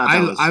I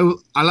thought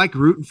I like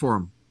rooting for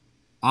him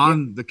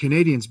on the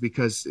Canadians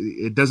because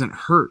it doesn't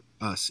hurt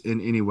us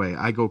in any way.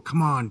 I go,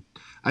 come on.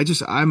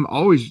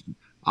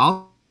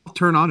 I'll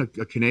turn on a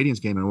Canadians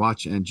game and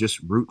watch and just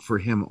root for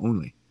him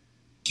only.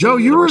 Joe,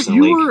 you were a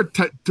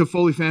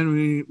Toffoli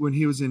fan when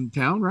he was in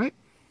town, right?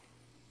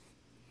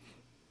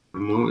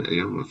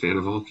 I'm a fan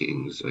of all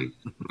kings. I'm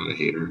not a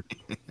hater,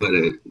 but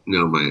I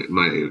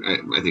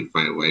think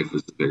my wife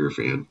was the bigger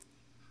fan.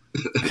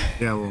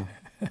 Yeah, well,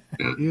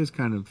 yeah. He is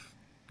kind of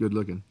good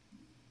looking.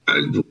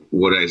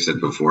 What I said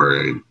before,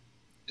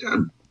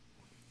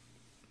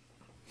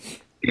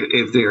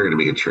 if they're going to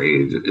make a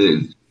trade,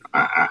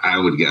 I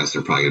would guess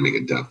they're probably going to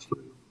make a depth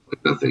move,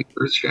 but nothing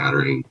earth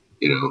shattering.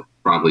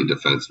 Probably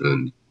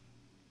defenseman.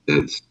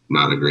 That's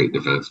not a great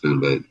defenseman,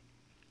 but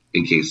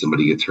in case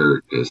somebody gets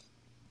hurt, just.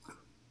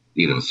 So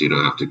you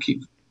don't have to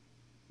keep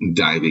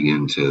diving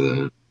into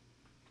the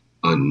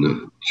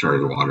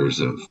uncharted waters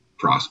of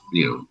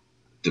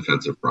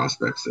defensive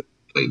prospects that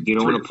played. You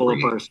don't want to pull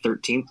up our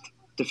 13th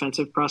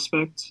defensive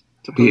prospect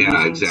to play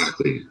defense?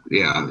 Exactly.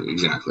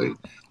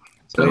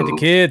 So,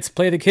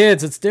 play the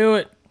kids. Let's do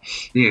it.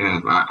 Yeah,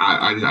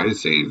 I'd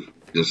say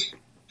just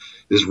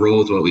roll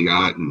with what we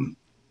got and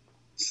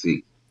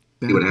see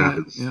what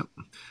happens. Yep.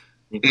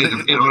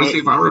 And honestly,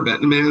 if I were a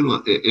betting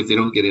man, if they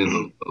don't get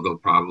in, they'll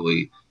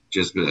probably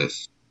just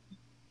miss.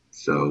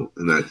 So,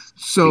 and that's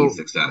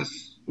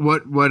success.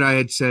 What I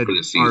had said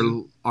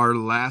our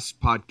last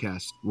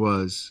podcast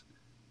was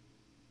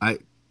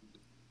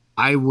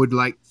I would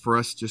like for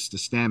us just to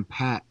stand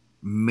pat,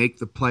 make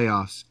the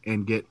playoffs,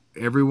 and get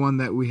everyone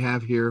that we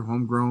have here,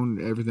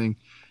 homegrown, everything,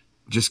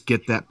 just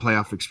get that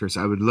playoff experience.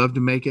 I would love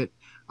to make it.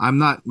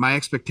 My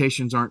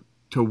expectations aren't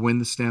to win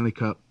the Stanley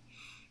Cup.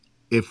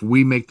 If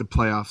we make the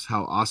playoffs,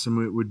 how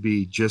awesome it would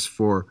be just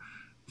for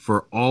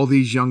all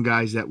these young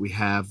guys that we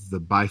have, the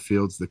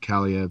Byfields, the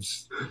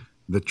Kalievs,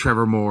 the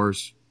Trevor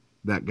Moores,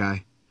 that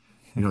guy,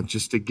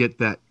 just to get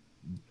that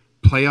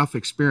playoff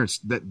experience.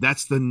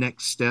 That's the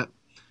next step.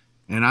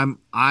 And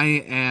I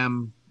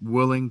am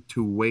willing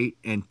to wait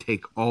and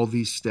take all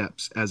these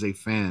steps as a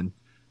fan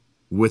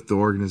with the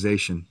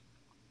organization.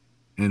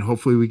 And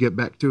hopefully we get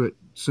back to it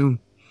soon.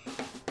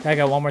 I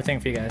got one more thing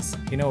for you guys.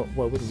 You know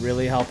what would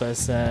really help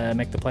us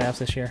make the playoffs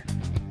this year?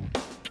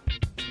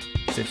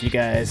 If you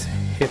guys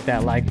hit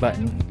that like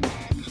button,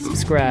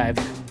 subscribe,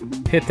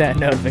 hit that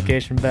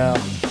notification bell.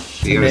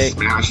 You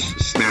gotta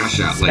smash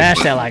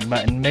that like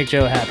button. Make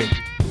Joe happy.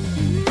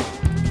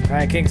 All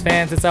right, Kings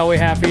fans, that's all we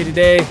have for you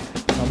today.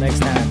 Until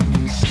next time,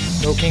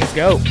 go Kings,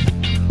 go.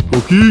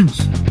 Go Kings.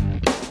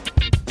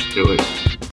 Do it.